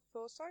 Bruce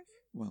Forsyth?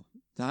 Well,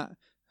 that,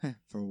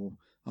 for all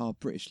our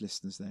British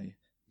listeners there,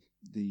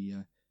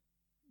 the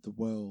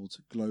world,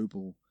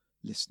 global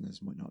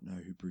listeners might not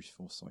know who Bruce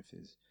Forsyth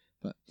is.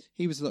 But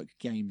he was like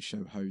a game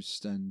show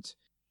host, and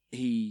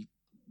I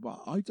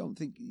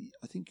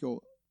think you're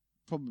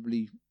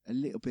probably a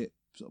little bit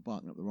sort of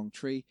barking up the wrong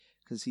tree,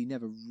 because he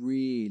never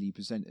really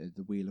presented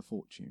the Wheel of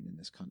Fortune in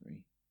this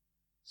country.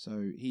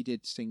 So he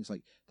did things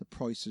like The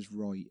Price is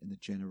Right and the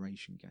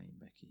Generation Game,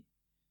 Becky.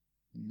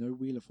 No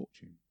Wheel of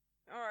Fortune.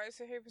 Alright,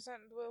 so who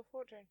presented the Wheel of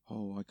Fortune?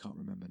 Oh, I can't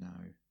remember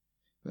now.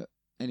 But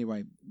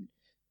anyway,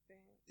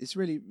 it's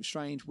really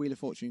strange, Wheel of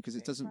Fortune, because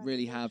it doesn't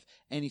really have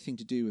anything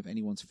to do with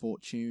anyone's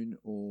fortune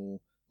or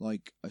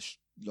like a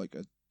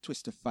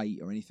twist of fate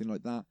or anything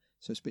like that.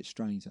 So it's a bit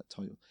strange, that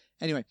title.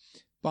 Anyway,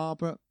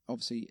 Barbara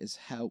obviously is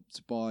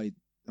helped by,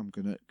 I'm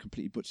going to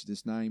completely butcher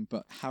this name,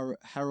 but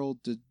Harold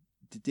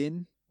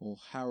Edin, or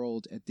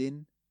Harold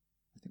Edin.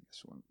 I think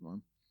that's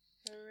one.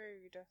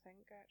 Harood, I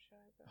think,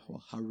 actually.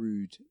 Well,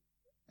 Harold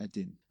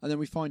Edin. And then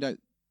we find out,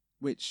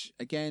 which,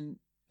 again,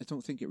 I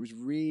don't think it was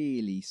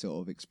really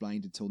sort of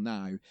explained until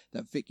now,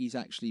 that Vicky's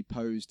actually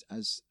posed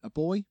as a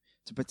boy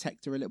to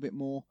protect her a little bit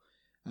more,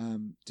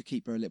 to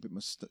keep her a little bit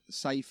more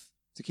safe,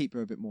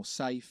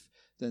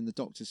 Then the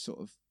Doctor's sort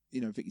of,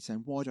 Vicky's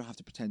saying, why do I have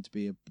to pretend to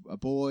be a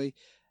boy?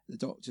 The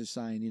Doctor's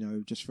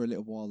saying, just for a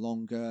little while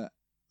longer,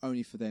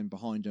 only for them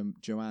behind them,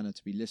 Joanna,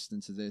 to be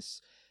listening to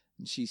this.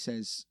 And she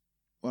says,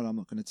 well, I'm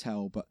not going to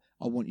tell, but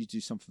I want you to do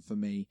something for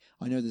me.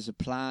 I know there's a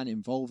plan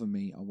involving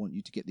me. I want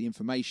you to get the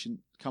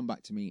information, come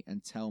back to me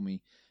and tell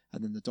me.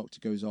 And then the Doctor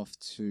goes off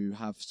to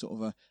have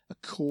sort of a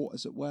court,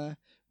 as it were,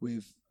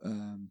 with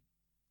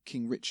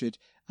King Richard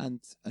and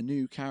a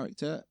new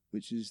character,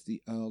 which is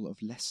the Earl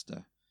of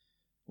Leicester,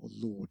 or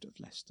Lord of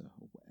Leicester,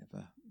 or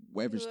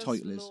whatever his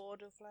title is.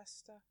 Lord of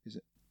Leicester. Is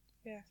it?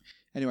 Yeah.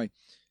 Anyway.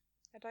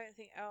 I don't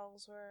think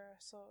elves were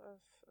sort of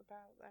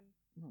about then.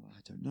 Well, I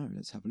don't know.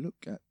 Let's have a look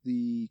at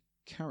the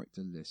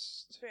character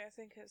list. But I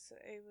think he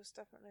was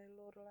definitely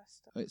Lord of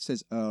Leicester. It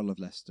says Earl of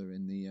Leicester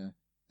in the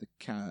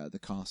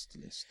cast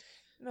list.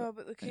 No,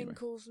 but the king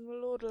calls him the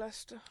Lord of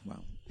Leicester.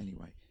 Well,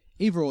 anyway,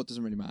 either or, it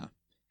doesn't really matter.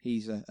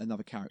 He's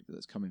another character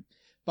that's coming.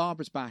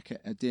 Barbara's back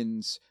at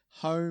Edin's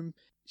home.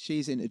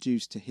 She's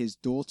introduced to his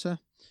daughter,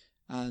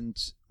 and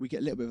we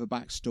get a little bit of a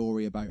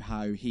backstory about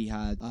how he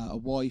had a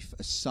wife,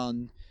 a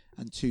son,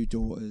 and 2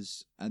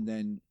 daughters, and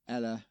then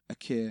Ella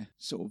Akir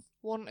sort of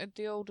wanted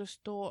the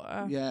oldest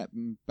daughter. Yeah,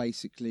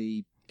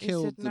 basically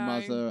killed the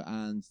mother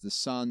and the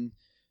son,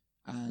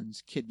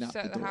 and kidnapped the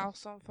daughter. Set the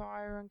house on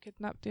fire and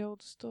kidnapped the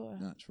oldest daughter.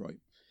 That's right.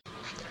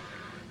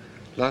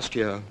 Last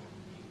year,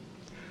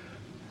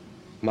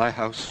 my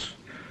house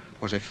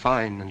was a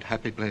fine and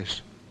happy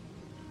place.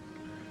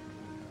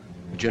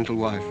 A gentle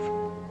wife,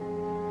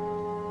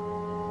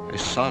 a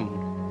son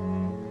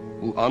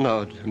who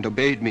honored and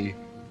obeyed me,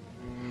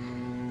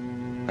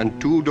 and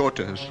 2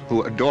 daughters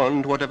who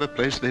adorned whatever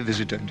place they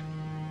visited.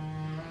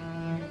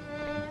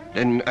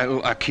 Then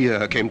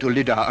Al-Akir came to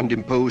Lida and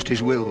imposed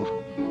his will.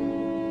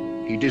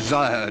 He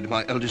desired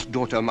my eldest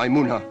daughter,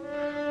 Maimuna,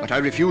 but I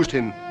refused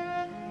him.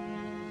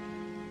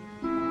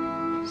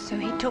 So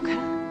he took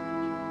her?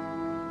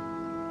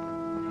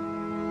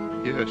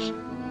 Yes.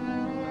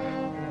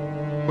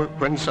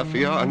 When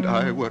Safia and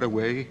I were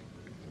away,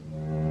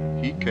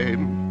 he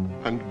came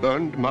and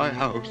burned my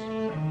house.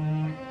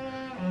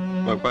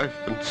 My wife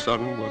and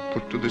son were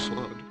put to the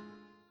sword.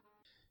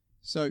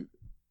 So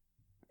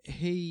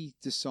he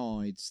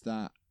decides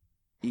that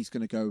he's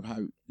going to go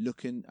out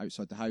looking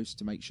outside the house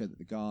to make sure that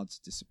the guards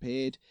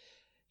disappeared.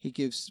 He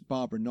gives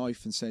Barbara a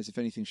knife and says if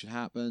anything should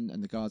happen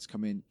and the guards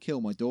come in,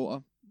 kill my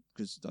daughter,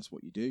 because that's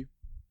what you do.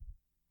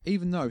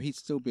 Even though he'd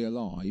still be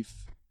alive,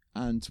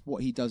 and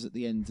what he does at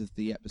the end of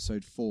the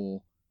episode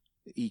 4,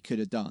 he could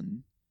have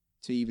done,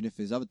 to even if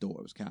his other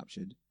daughter was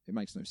captured, it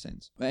makes no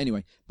sense. But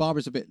anyway,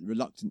 Barbara's a bit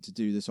reluctant to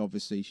do this,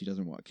 obviously. She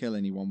doesn't want to kill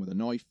anyone with a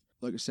knife.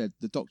 Like I said,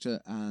 the Doctor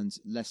and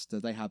Lester,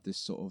 they have this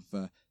sort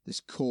of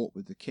this court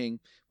with the king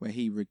where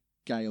he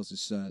regales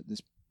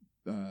this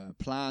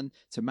plan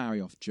to marry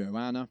off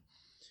Joanna.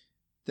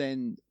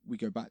 Then we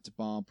go back to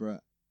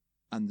Barbara,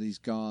 and these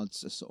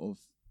guards are sort of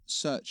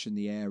searching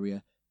the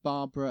area.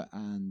 Barbara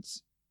and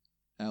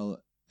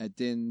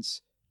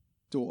El-Eddin's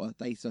daughter,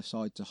 they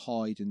decide to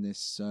hide in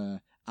this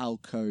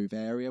alcove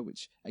area,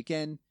 which,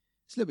 again,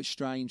 it's a little bit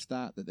strange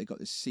that they got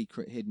this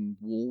secret hidden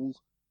wall.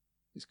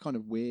 It's kind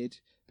of weird,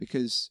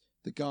 because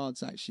the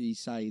guards actually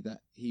say that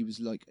he's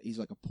like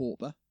a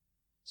pauper.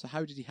 So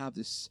how did he have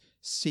this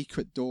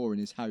secret door in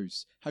his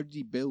house? How did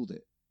he build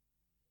it?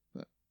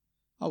 But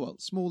oh well,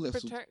 small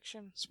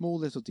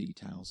little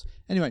details.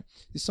 Anyway,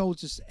 the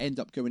soldiers end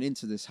up going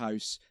into this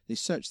house. They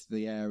search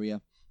the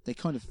area. They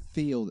kind of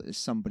feel that there's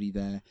somebody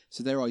there.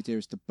 So their idea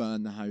is to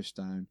burn the house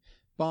down.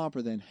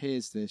 Barbara then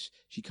hears this.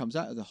 She comes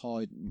out of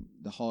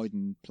the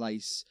hiding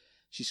place.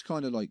 She's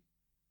kind of like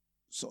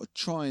sort of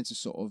trying to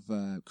sort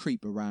of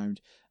creep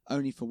around,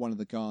 only for one of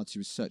the guards who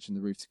was searching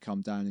the roof to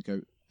come down and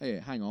go, hey,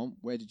 hang on,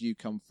 where did you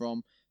come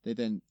from? They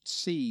then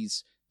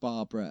seize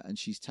Barbara and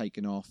she's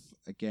taken off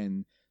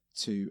again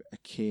to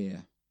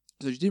Akir.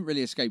 So she didn't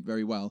really escape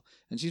very well,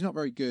 and she's not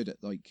very good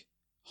at like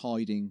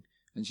hiding,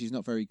 and she's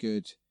not very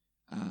good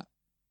at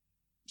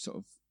sort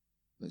of,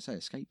 let's say,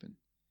 escaping.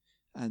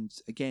 And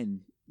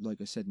again, like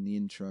I said in the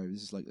intro,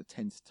 this is like the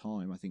 10th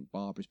time I think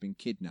Barbara's been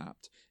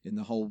kidnapped in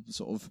the whole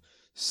sort of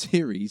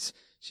series.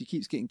 She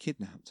keeps getting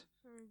kidnapped.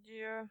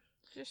 Yeah,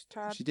 just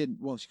tad. She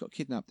got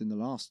kidnapped in the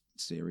last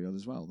serial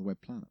as well, The Web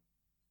Planet.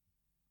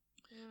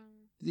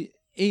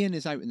 Ian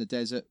is out in the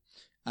desert,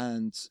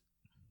 and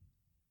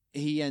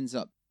he's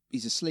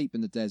asleep in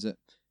the desert.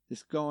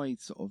 This guy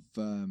sort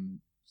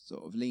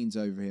of leans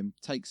over him,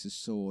 takes his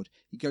sword.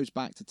 He goes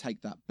back to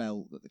take that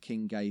belt that the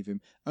king gave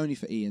him, only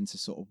for Ian to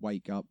sort of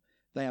wake up.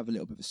 They have a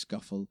little bit of a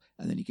scuffle,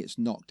 and then he gets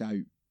knocked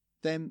out.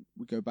 Then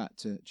we go back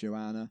to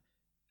Joanna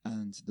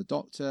and the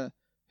Doctor,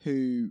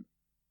 who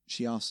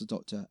she asks the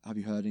Doctor, have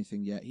you heard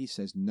anything yet? He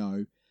says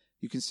no.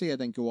 You can see her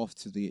then go off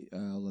to the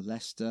Earl of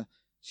Leicester.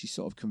 She's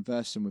sort of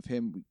conversing with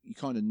him. You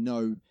kind of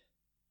know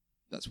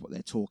that's what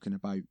they're talking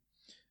about.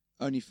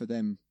 Only for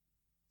them,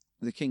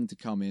 the king to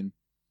come in,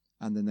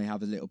 and then they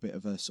have a little bit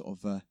of a sort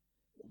of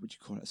what would you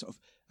call it? Sort of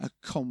a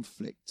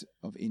conflict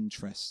of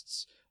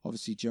interests.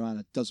 Obviously,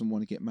 Joanna doesn't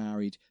want to get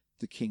married.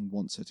 The king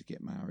wants her to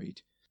get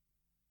married.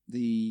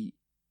 The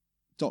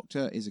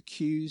Doctor is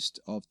accused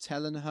of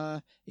telling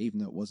her, even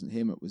though it wasn't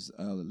him, it was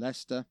Earl of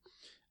Leicester.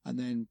 And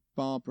then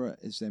Barbara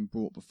is then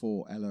brought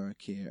before Ella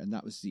Akir, and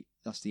that's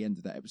the end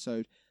of that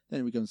episode.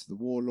 Then we go into the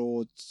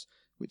Warlords,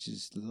 which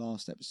is the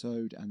last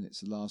episode, and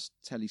it's the last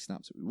telly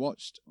snaps that we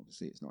watched.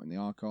 Obviously, it's not in the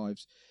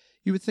archives.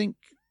 You would think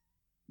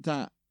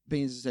that,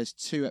 being as there's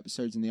 2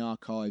 episodes in the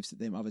archives, that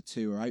them other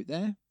 2 are out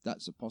there.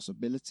 That's a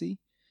possibility.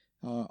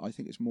 I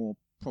think it's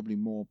probably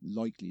more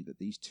likely that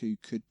these 2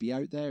 could be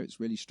out there. It's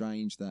really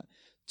strange that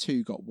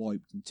 2 got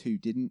wiped and 2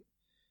 didn't.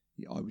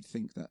 I would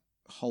think that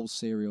whole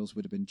serials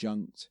would have been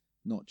junked,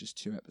 not just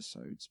 2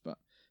 episodes. But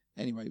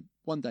anyway,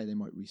 one day they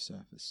might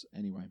resurface.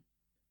 Anyway,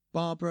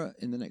 Barbara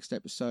in the next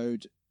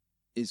episode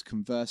is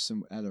conversing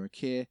with Ella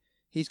Akir.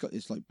 He's got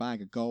this like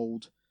bag of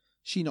gold.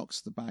 She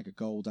knocks the bag of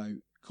gold out,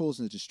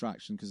 causing a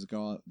distraction because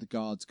the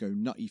guards go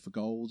nutty for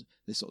gold.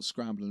 They're sort of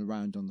scrambling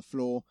around on the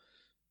floor.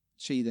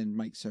 She then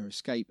makes her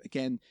escape.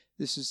 Again,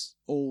 this is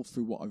all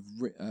through what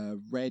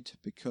I've read,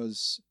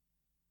 because,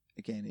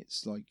 again,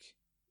 it's like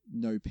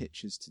no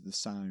pictures to the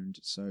sound,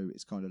 so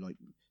it's kind of like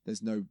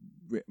there's no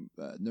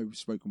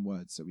spoken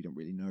words, so we don't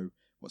really know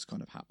what's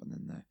kind of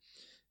happening there.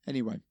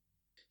 Anyway,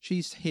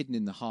 she's hidden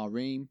in the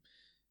harem.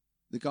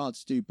 The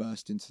guards do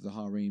burst into the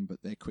harem, but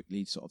they're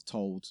quickly sort of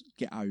told,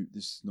 get out,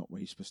 this is not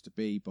where you're supposed to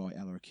be, by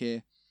Ella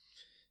Akir.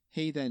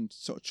 He then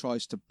sort of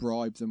tries to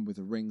bribe them with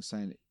a ring,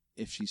 saying,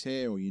 if she's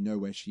here, or you know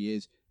where she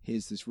is,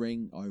 here's this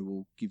ring, I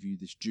will give you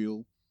this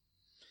jewel.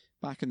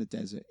 Back in the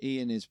desert,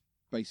 Ian is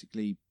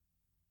basically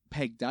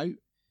pegged out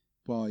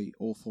by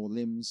all 4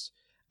 limbs,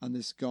 and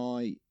this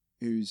guy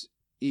who's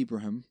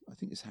Ibrahim, I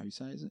think is how you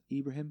say it, isn't it?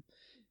 Ibrahim.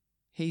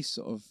 He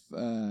sort of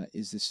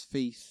is this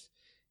thief.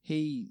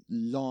 He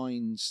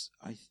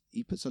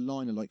he puts a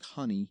line of like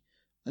honey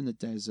in the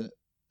desert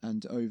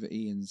and over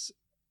Ian's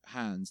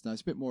hands. Now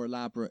it's a bit more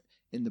elaborate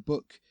in the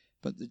book,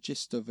 but the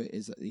gist of it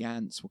is that the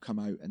ants will come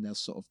out and they'll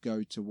sort of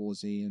go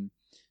towards Ian.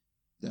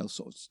 They'll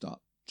sort of start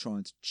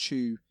trying to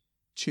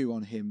chew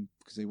on him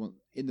because they want.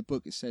 In the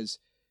book it says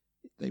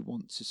they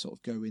want to sort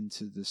of go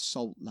into the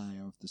salt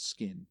layer of the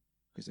skin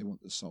because they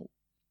want the salt.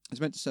 It's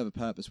meant to serve a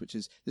purpose, which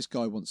is this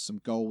guy wants some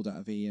gold out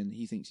of Ian.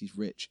 He thinks he's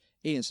rich.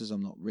 Ian says,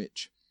 I'm not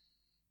rich.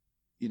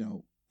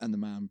 And the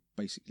man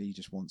basically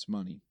just wants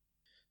money.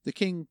 The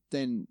king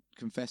then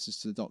confesses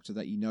to the Doctor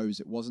that he knows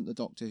it wasn't the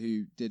Doctor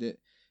who did it,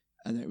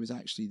 and it was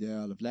actually the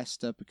Earl of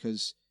Leicester,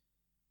 because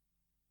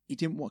he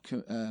didn't want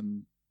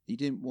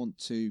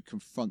to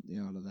confront the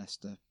Earl of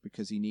Leicester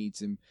because he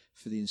needs him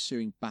for the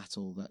ensuing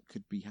battle that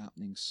could be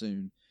happening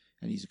soon,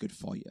 and he's a good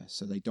fighter,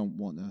 so they don't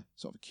want to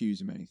sort of accuse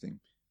him of anything.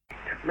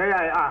 May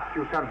I ask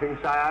you something,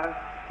 sire?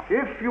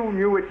 If you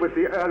knew it was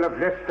the Earl of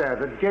Leicester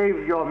that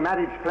gave your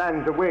marriage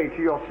plans away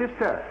to your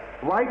sister,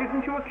 why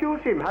didn't you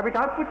accuse him? Have it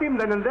out with him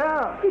then and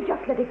there. You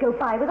just let it go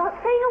by without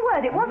saying a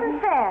word. It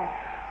wasn't fair.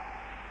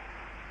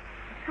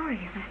 Sorry,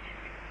 Your Majesty.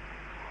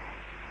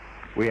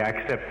 We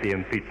accept the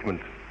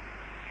impeachment.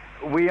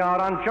 We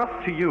are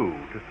unjust to you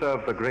to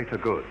serve the greater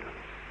good.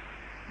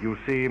 You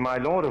see, my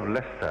Lord of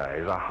Leicester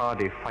is a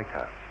hardy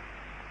fighter,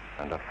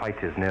 and a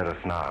fight is near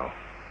us now.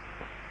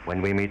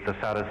 When we meet the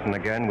Saracen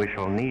again, we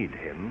shall need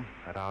him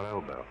at our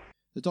elbow.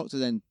 The Doctor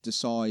then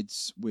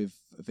decides with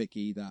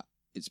Vicky that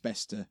it's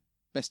best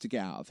to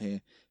get out of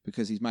here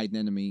because he's made an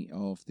enemy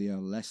of the Earl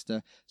of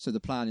Leicester. So the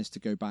plan is to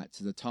go back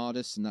to the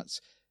TARDIS, and that's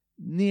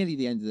nearly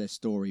the end of their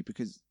story,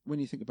 because when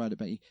you think about it,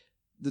 Betty,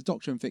 the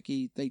Doctor and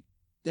Vicky,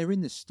 they're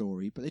in this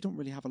story, but they don't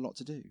really have a lot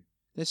to do.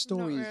 Their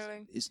story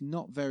is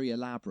not very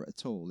elaborate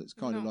at all. It's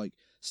kind of like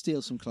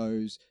steal some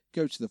clothes,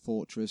 go to the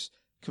fortress,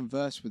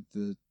 converse with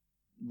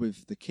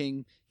the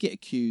king, get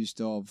accused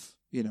of,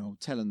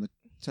 telling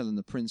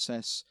the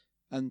princess,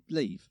 and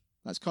leave.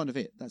 That's kind of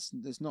it.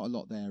 There's not a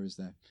lot there, is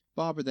there?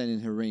 Barbara then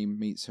in Harem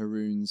meets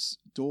Haroon's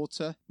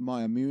daughter,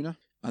 Mayamuna,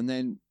 and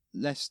then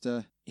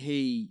Leicester,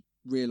 he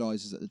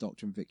realises that the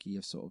Doctor and Vicky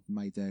have sort of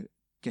made their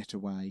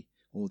getaway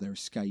or their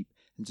escape,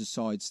 and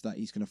decides that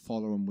he's going to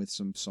follow them with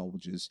some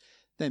soldiers.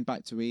 Then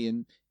back to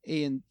Ian.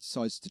 Ian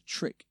decides to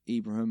trick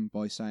Ibrahim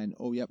by saying,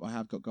 oh, yep, I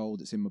have got gold,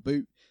 it's in my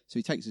boot. So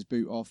he takes his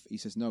boot off. He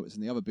says, no, it's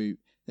in the other boot.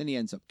 Then he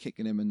ends up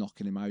kicking him and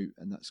knocking him out,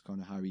 and that's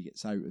kind of how he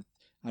gets out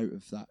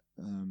of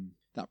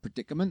that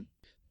predicament.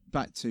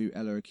 Back to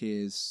Ella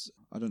Akir's,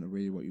 I don't know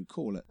really what you'd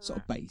call it, sort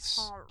of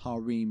base.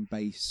 Harem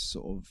base,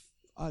 sort of,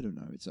 I don't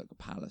know, it's like a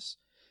palace.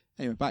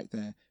 Anyway, back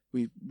there,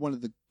 one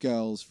of the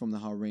girls from the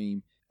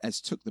harem has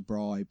took the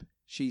bribe.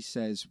 She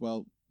says,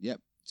 well,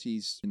 yep,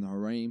 she's in the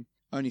harem,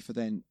 only for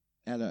then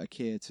Ella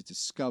Akir to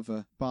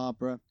discover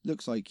Barbara.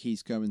 Looks like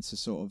he's going to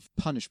sort of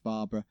punish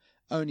Barbara,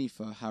 only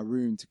for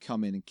Haroon to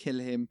come in and kill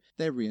him.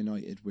 They're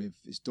reunited with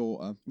his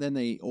daughter. Then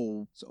they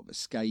all sort of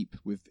escape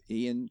with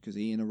Ian, because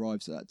Ian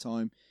arrives at that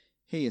time.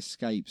 He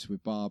escapes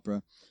with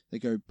Barbara. They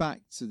go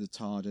back to the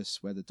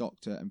TARDIS, where the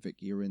Doctor and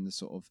Vicky are in the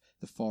sort of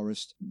the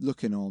forest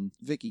looking on.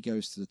 Vicky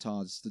goes to the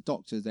TARDIS. The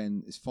Doctor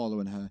then is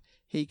following her.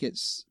 He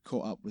gets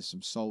caught up with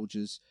some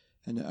soldiers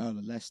and the Earl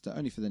of Leicester,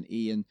 only for then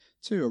Ian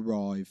to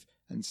arrive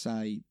and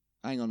say,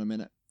 hang on a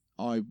minute,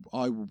 I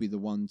will be the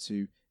one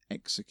to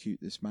execute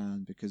this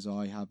man because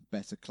I have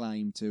better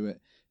claim to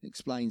it.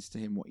 Explains to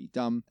him what he'd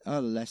done. Earl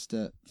of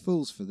Leicester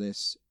falls for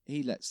this.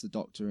 He lets the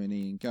Doctor and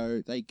Ian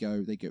go. They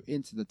go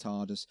into the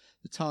TARDIS.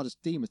 The TARDIS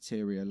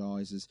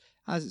dematerialises.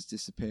 As it's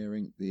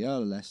disappearing, the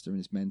Earl of Leicester and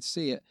his men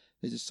see it.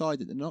 They decide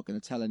that they're not going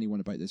to tell anyone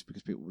about this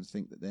because people would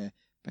think that they're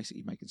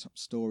basically making some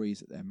stories,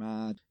 that they're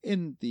mad.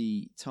 In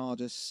the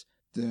TARDIS,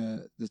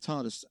 the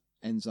TARDIS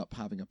ends up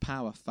having a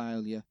power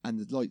failure and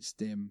the lights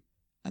dim,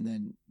 and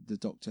then the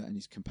Doctor and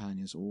his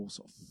companions are all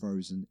sort of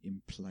frozen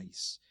in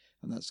place.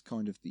 And that's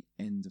kind of the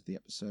end of the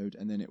episode,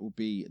 and then it will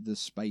be the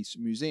Space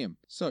Museum.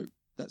 So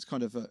that's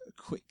kind of a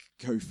quick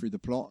go through the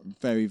plot.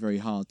 Very, very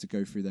hard to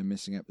go through their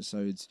missing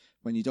episodes.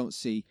 When you don't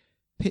see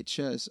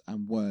pictures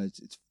and words,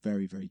 it's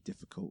very, very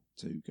difficult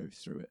to go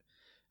through it.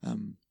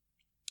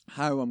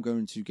 How I'm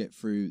going to get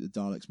through the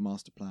Daleks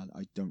Master Plan,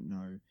 I don't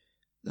know.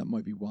 That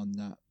might be one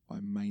that I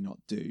may not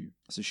do.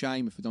 It's a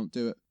shame if I don't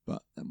do it,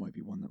 but that might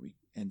be one that we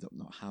end up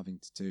not having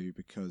to do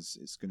because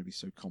it's going to be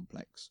so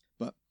complex.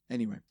 But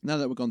anyway, now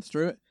that we've gone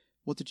through it,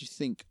 what did you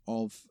think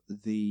of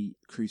the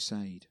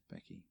Crusade,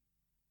 Becky?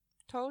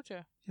 Told you.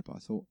 Yeah, but I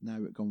thought now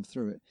we've gone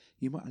through it,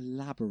 you might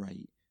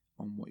elaborate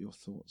on what your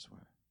thoughts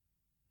were.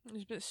 It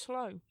was a bit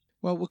slow.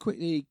 Well, we'll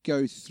quickly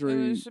go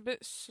through. It was a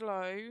bit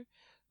slow.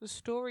 The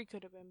story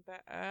could have been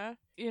better,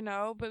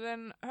 but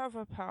then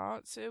other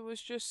parts, it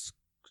was just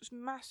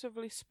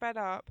massively sped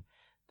up.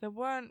 There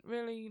weren't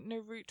really no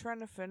route to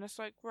anything. It's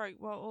like, right,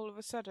 well, all of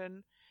a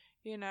sudden,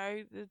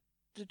 the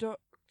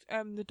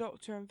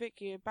Doctor and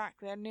Vicky are back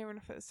there near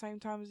enough at the same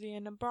time as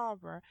Ian and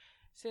Barbara.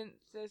 since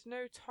there's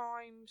no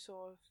time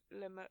sort of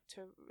limit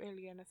to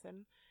really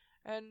anything,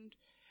 and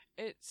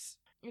it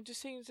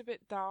just seems a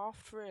bit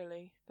daft,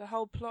 really. The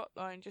whole plot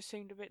line just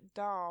seemed a bit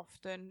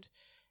daft, and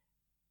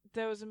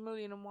there was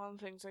 1,000,001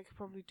 things they could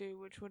probably do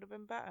which would have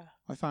been better.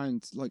 I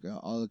found, like,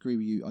 I'll agree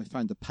with you, I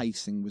found the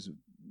pacing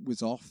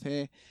was off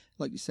here.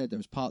 Like you said, there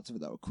was parts of it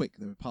that were quick,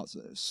 there were parts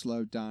that were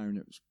slowed down,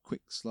 it was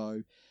quick,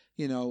 slow,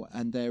 you know,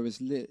 and there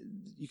was,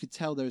 you could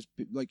tell there was,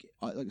 like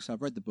I said,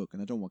 I've read the book,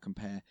 and I don't want to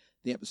compare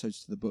the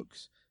episodes to the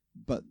books,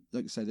 but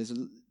like I said,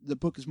 the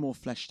book is more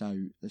fleshed out,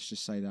 let's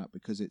just say that,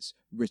 because it's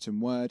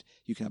written word,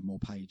 you can have more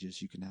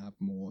pages, you can have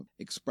more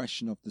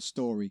expression of the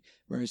story,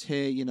 whereas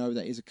here, you know,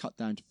 that is a cut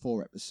down to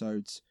 4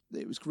 episodes.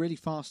 It was really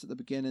fast at the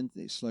beginning,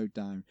 it slowed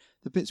down.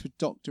 The bits with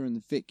Doctor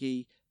and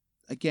Vicky,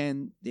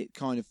 again, it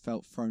kind of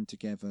felt thrown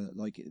together,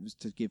 like it was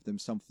to give them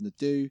something to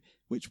do,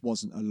 which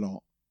wasn't a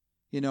lot.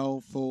 You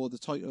know, for the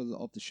title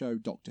of the show,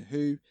 Doctor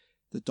Who,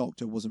 the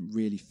Doctor wasn't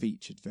really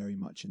featured very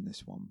much in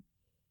this one.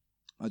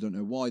 I don't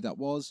know why that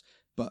was,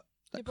 but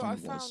that kind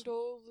of was. I found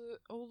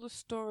all the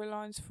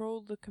storylines for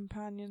all the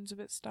companions a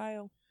bit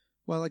stale.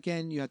 Well,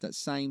 again, you had that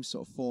same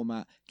sort of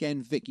format.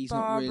 Again, Vicky's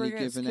not really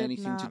given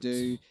anything to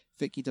do.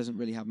 Vicky doesn't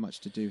really have much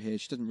to do here.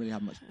 She doesn't really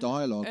have much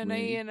dialogue, and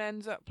really. Ian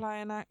ends up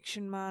playing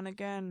Action Man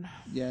again.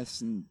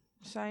 Yes, and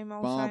same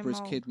old, Barbara's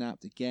same old.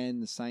 kidnapped again.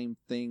 The same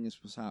thing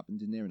as was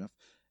happened in Near Enough.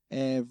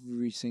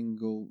 Every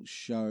single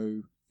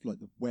show, like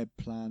the Web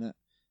Planet,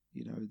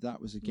 you know, that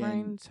was again...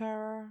 Reign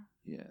Terror.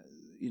 Yeah,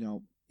 you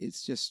know,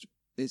 it's just...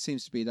 It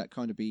seems to be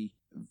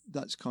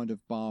that's kind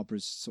of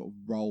Barbara's sort of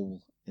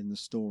role in the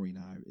story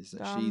now, is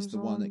that she's the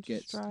one that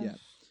gets... Yeah,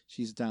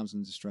 she's a damsel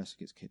in distress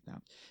who gets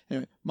kidnapped.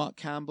 Anyway, Mark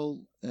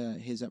Campbell,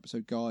 his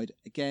episode guide.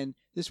 Again,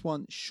 this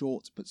one,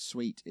 short but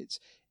sweet. It's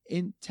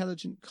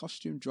intelligent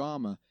costume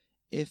drama,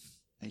 if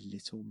a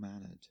little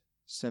mannered.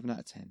 7 out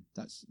of 10.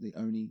 That's the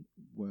only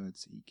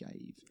words he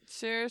gave.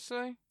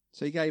 Seriously?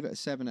 So he gave it a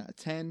 7 out of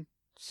 10.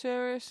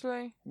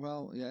 Seriously?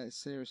 Well, yeah,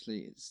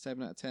 seriously, it's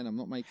 7 out of 10. I'm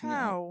not making it up.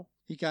 How?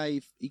 He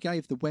gave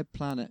the Web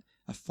Planet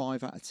a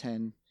 5 out of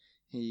 10.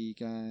 He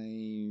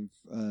gave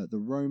the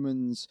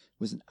Romans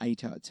was an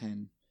 8 out of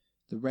 10.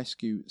 The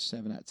Rescue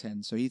 7 out of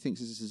 10. So he thinks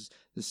this is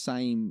the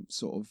same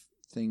sort of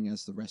thing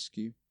as The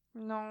Rescue.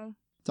 No.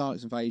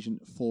 Daleks Invasion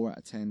 4 out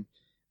of 10.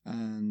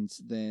 And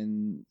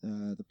then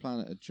the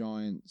Planet of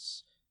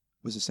Giants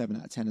was a 7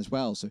 out of 10 as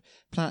well. So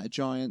Planet of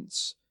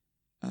Giants,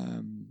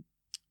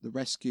 The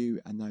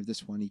Rescue, and now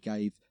this one he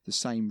gave the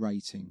same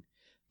rating.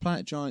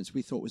 Planet of Giants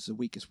we thought was the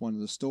weakest one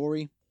of the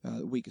story,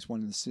 the weakest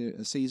one in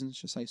the season,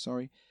 should I say,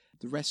 sorry.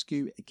 The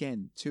Rescue,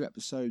 again, 2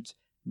 episodes,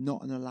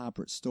 not an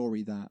elaborate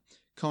story that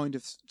kind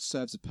of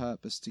serves a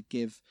purpose to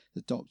give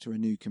the Doctor a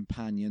new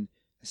companion.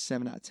 A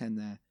 7 out of 10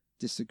 there.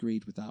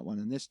 Disagreed with that one,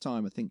 and this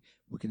time I think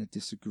we're going to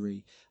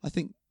disagree. I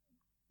think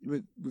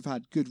we've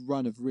had good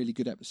run of really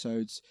good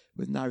episodes.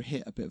 We've now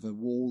hit a bit of a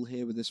wall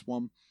here with this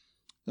one.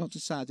 Not to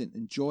say I didn't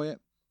enjoy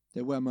it.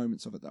 There were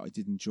moments of it that I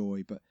did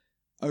enjoy, but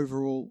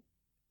overall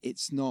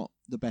it's not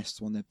the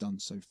best one they've done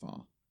so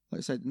far. Like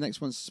I said, the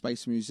next one's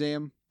Space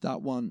Museum.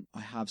 That one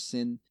I have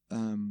seen.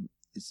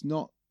 It's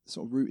not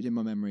sort of rooted in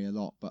my memory a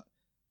lot, but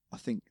I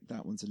think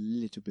that one's a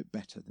little bit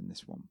better than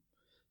this one.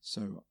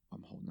 So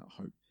I'm holding out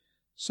hope.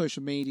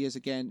 Social medias,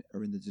 again,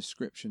 are in the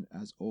description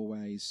as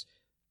always.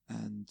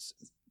 And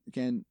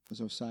again, as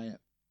I'll say it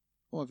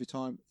all of your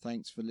time,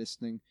 thanks for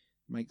listening.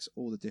 Makes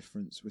all the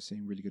difference. We're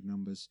seeing really good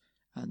numbers.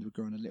 And we're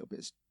growing a little bit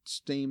of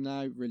steam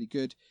now. Really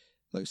good.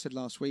 Like I said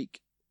last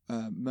week,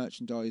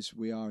 merchandise,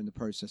 we are in the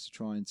process of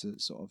trying to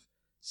sort of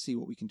see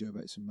what we can do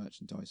about some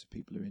merchandise if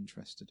people are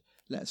interested.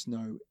 Let us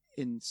know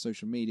in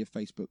social media,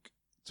 Facebook,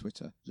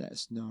 Twitter. Let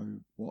us know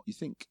what you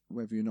think,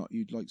 whether or not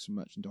you'd like some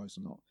merchandise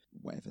or not,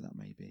 whatever that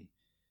may be.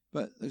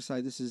 But like I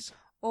say, this is...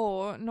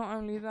 Or, not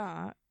only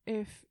that,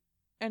 if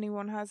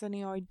anyone has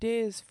any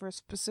ideas for a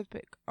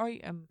specific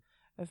item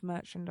of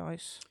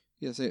merchandise.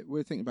 Yes,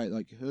 we're thinking about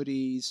like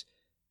hoodies,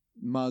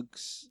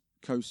 mugs,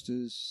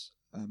 coasters,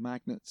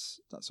 magnets,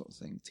 that sort of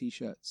thing,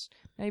 T-shirts.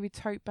 Maybe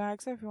tote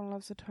bags. Everyone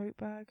loves a tote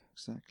bag.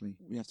 Exactly.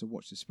 We have to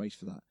watch the space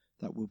for that.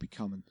 That will be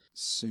coming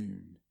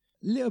soon.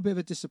 A little bit of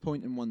a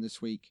disappointing one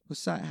this week. We'll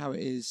say it how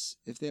it is.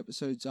 If the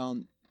episodes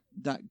aren't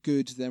that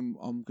good, then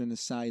I'm going to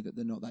say that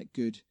they're not that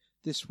good.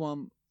 This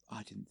one,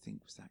 I didn't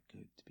think was that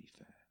good, to be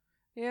fair.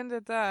 At the end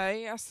of the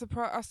day,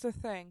 that's the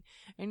thing.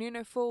 And you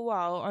know full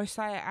well, I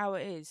say it how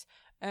it is.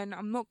 And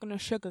I'm not going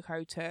to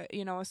sugarcoat it.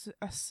 You know, it's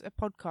a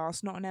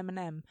podcast, not an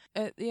M&M.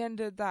 At the end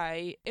of the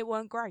day, it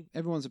weren't great.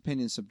 Everyone's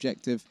opinion's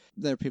subjective.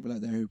 There are people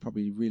out there who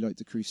probably really like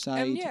The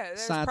Crusade. Yeah,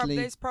 sadly,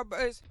 there's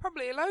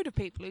probably a load of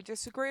people who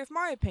disagree with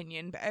my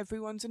opinion, but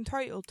everyone's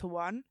entitled to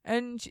one.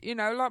 And, you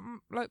know,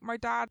 like my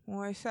dad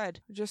always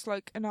said, just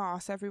like an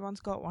arse,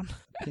 everyone's got one.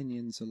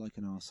 Opinions are like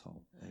an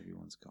arsehole.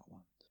 Everyone's got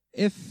one.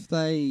 If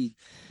they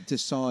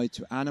decide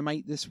to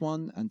animate this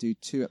one and do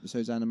 2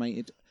 episodes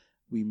animated,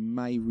 we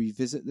may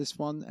revisit this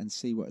one and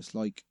see what it's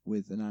like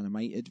with an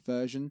animated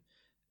version.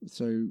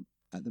 So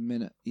at the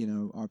minute, you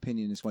know, our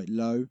opinion is quite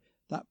low.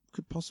 that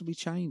could possibly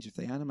change if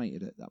they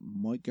animated it. That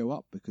might go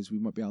up because we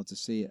might be able to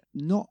see it.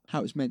 Not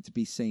how it's meant to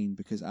be seen,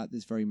 because at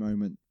this very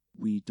moment,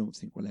 we don't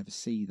think we'll ever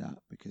see that,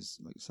 because,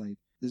 like I say,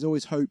 there's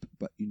always hope,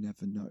 but you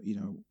never know. You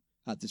know,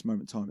 at this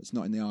moment in time, it's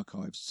not in the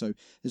archives. So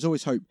there's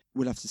always hope.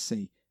 We'll have to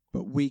see.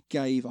 But we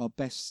gave our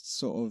best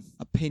sort of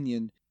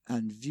opinion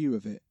and view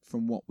of it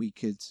from what we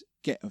could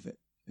get of it,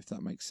 if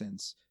that makes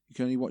sense. You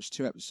can only watch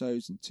 2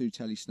 episodes and 2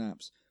 telly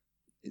snaps.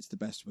 It's the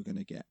best we're going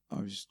to get.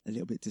 I was a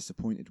little bit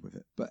disappointed with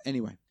it. But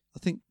anyway, I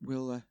think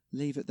we'll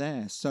leave it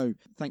there. So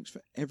thanks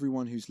for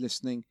everyone who's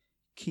listening.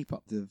 Keep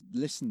up the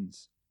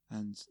listens,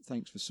 and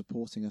thanks for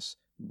supporting us.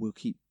 We'll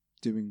keep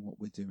doing what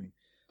we're doing.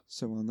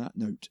 So on that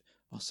note,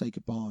 I'll say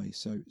goodbye.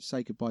 So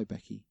say goodbye,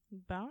 Becky.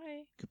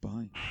 Bye.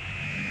 Goodbye.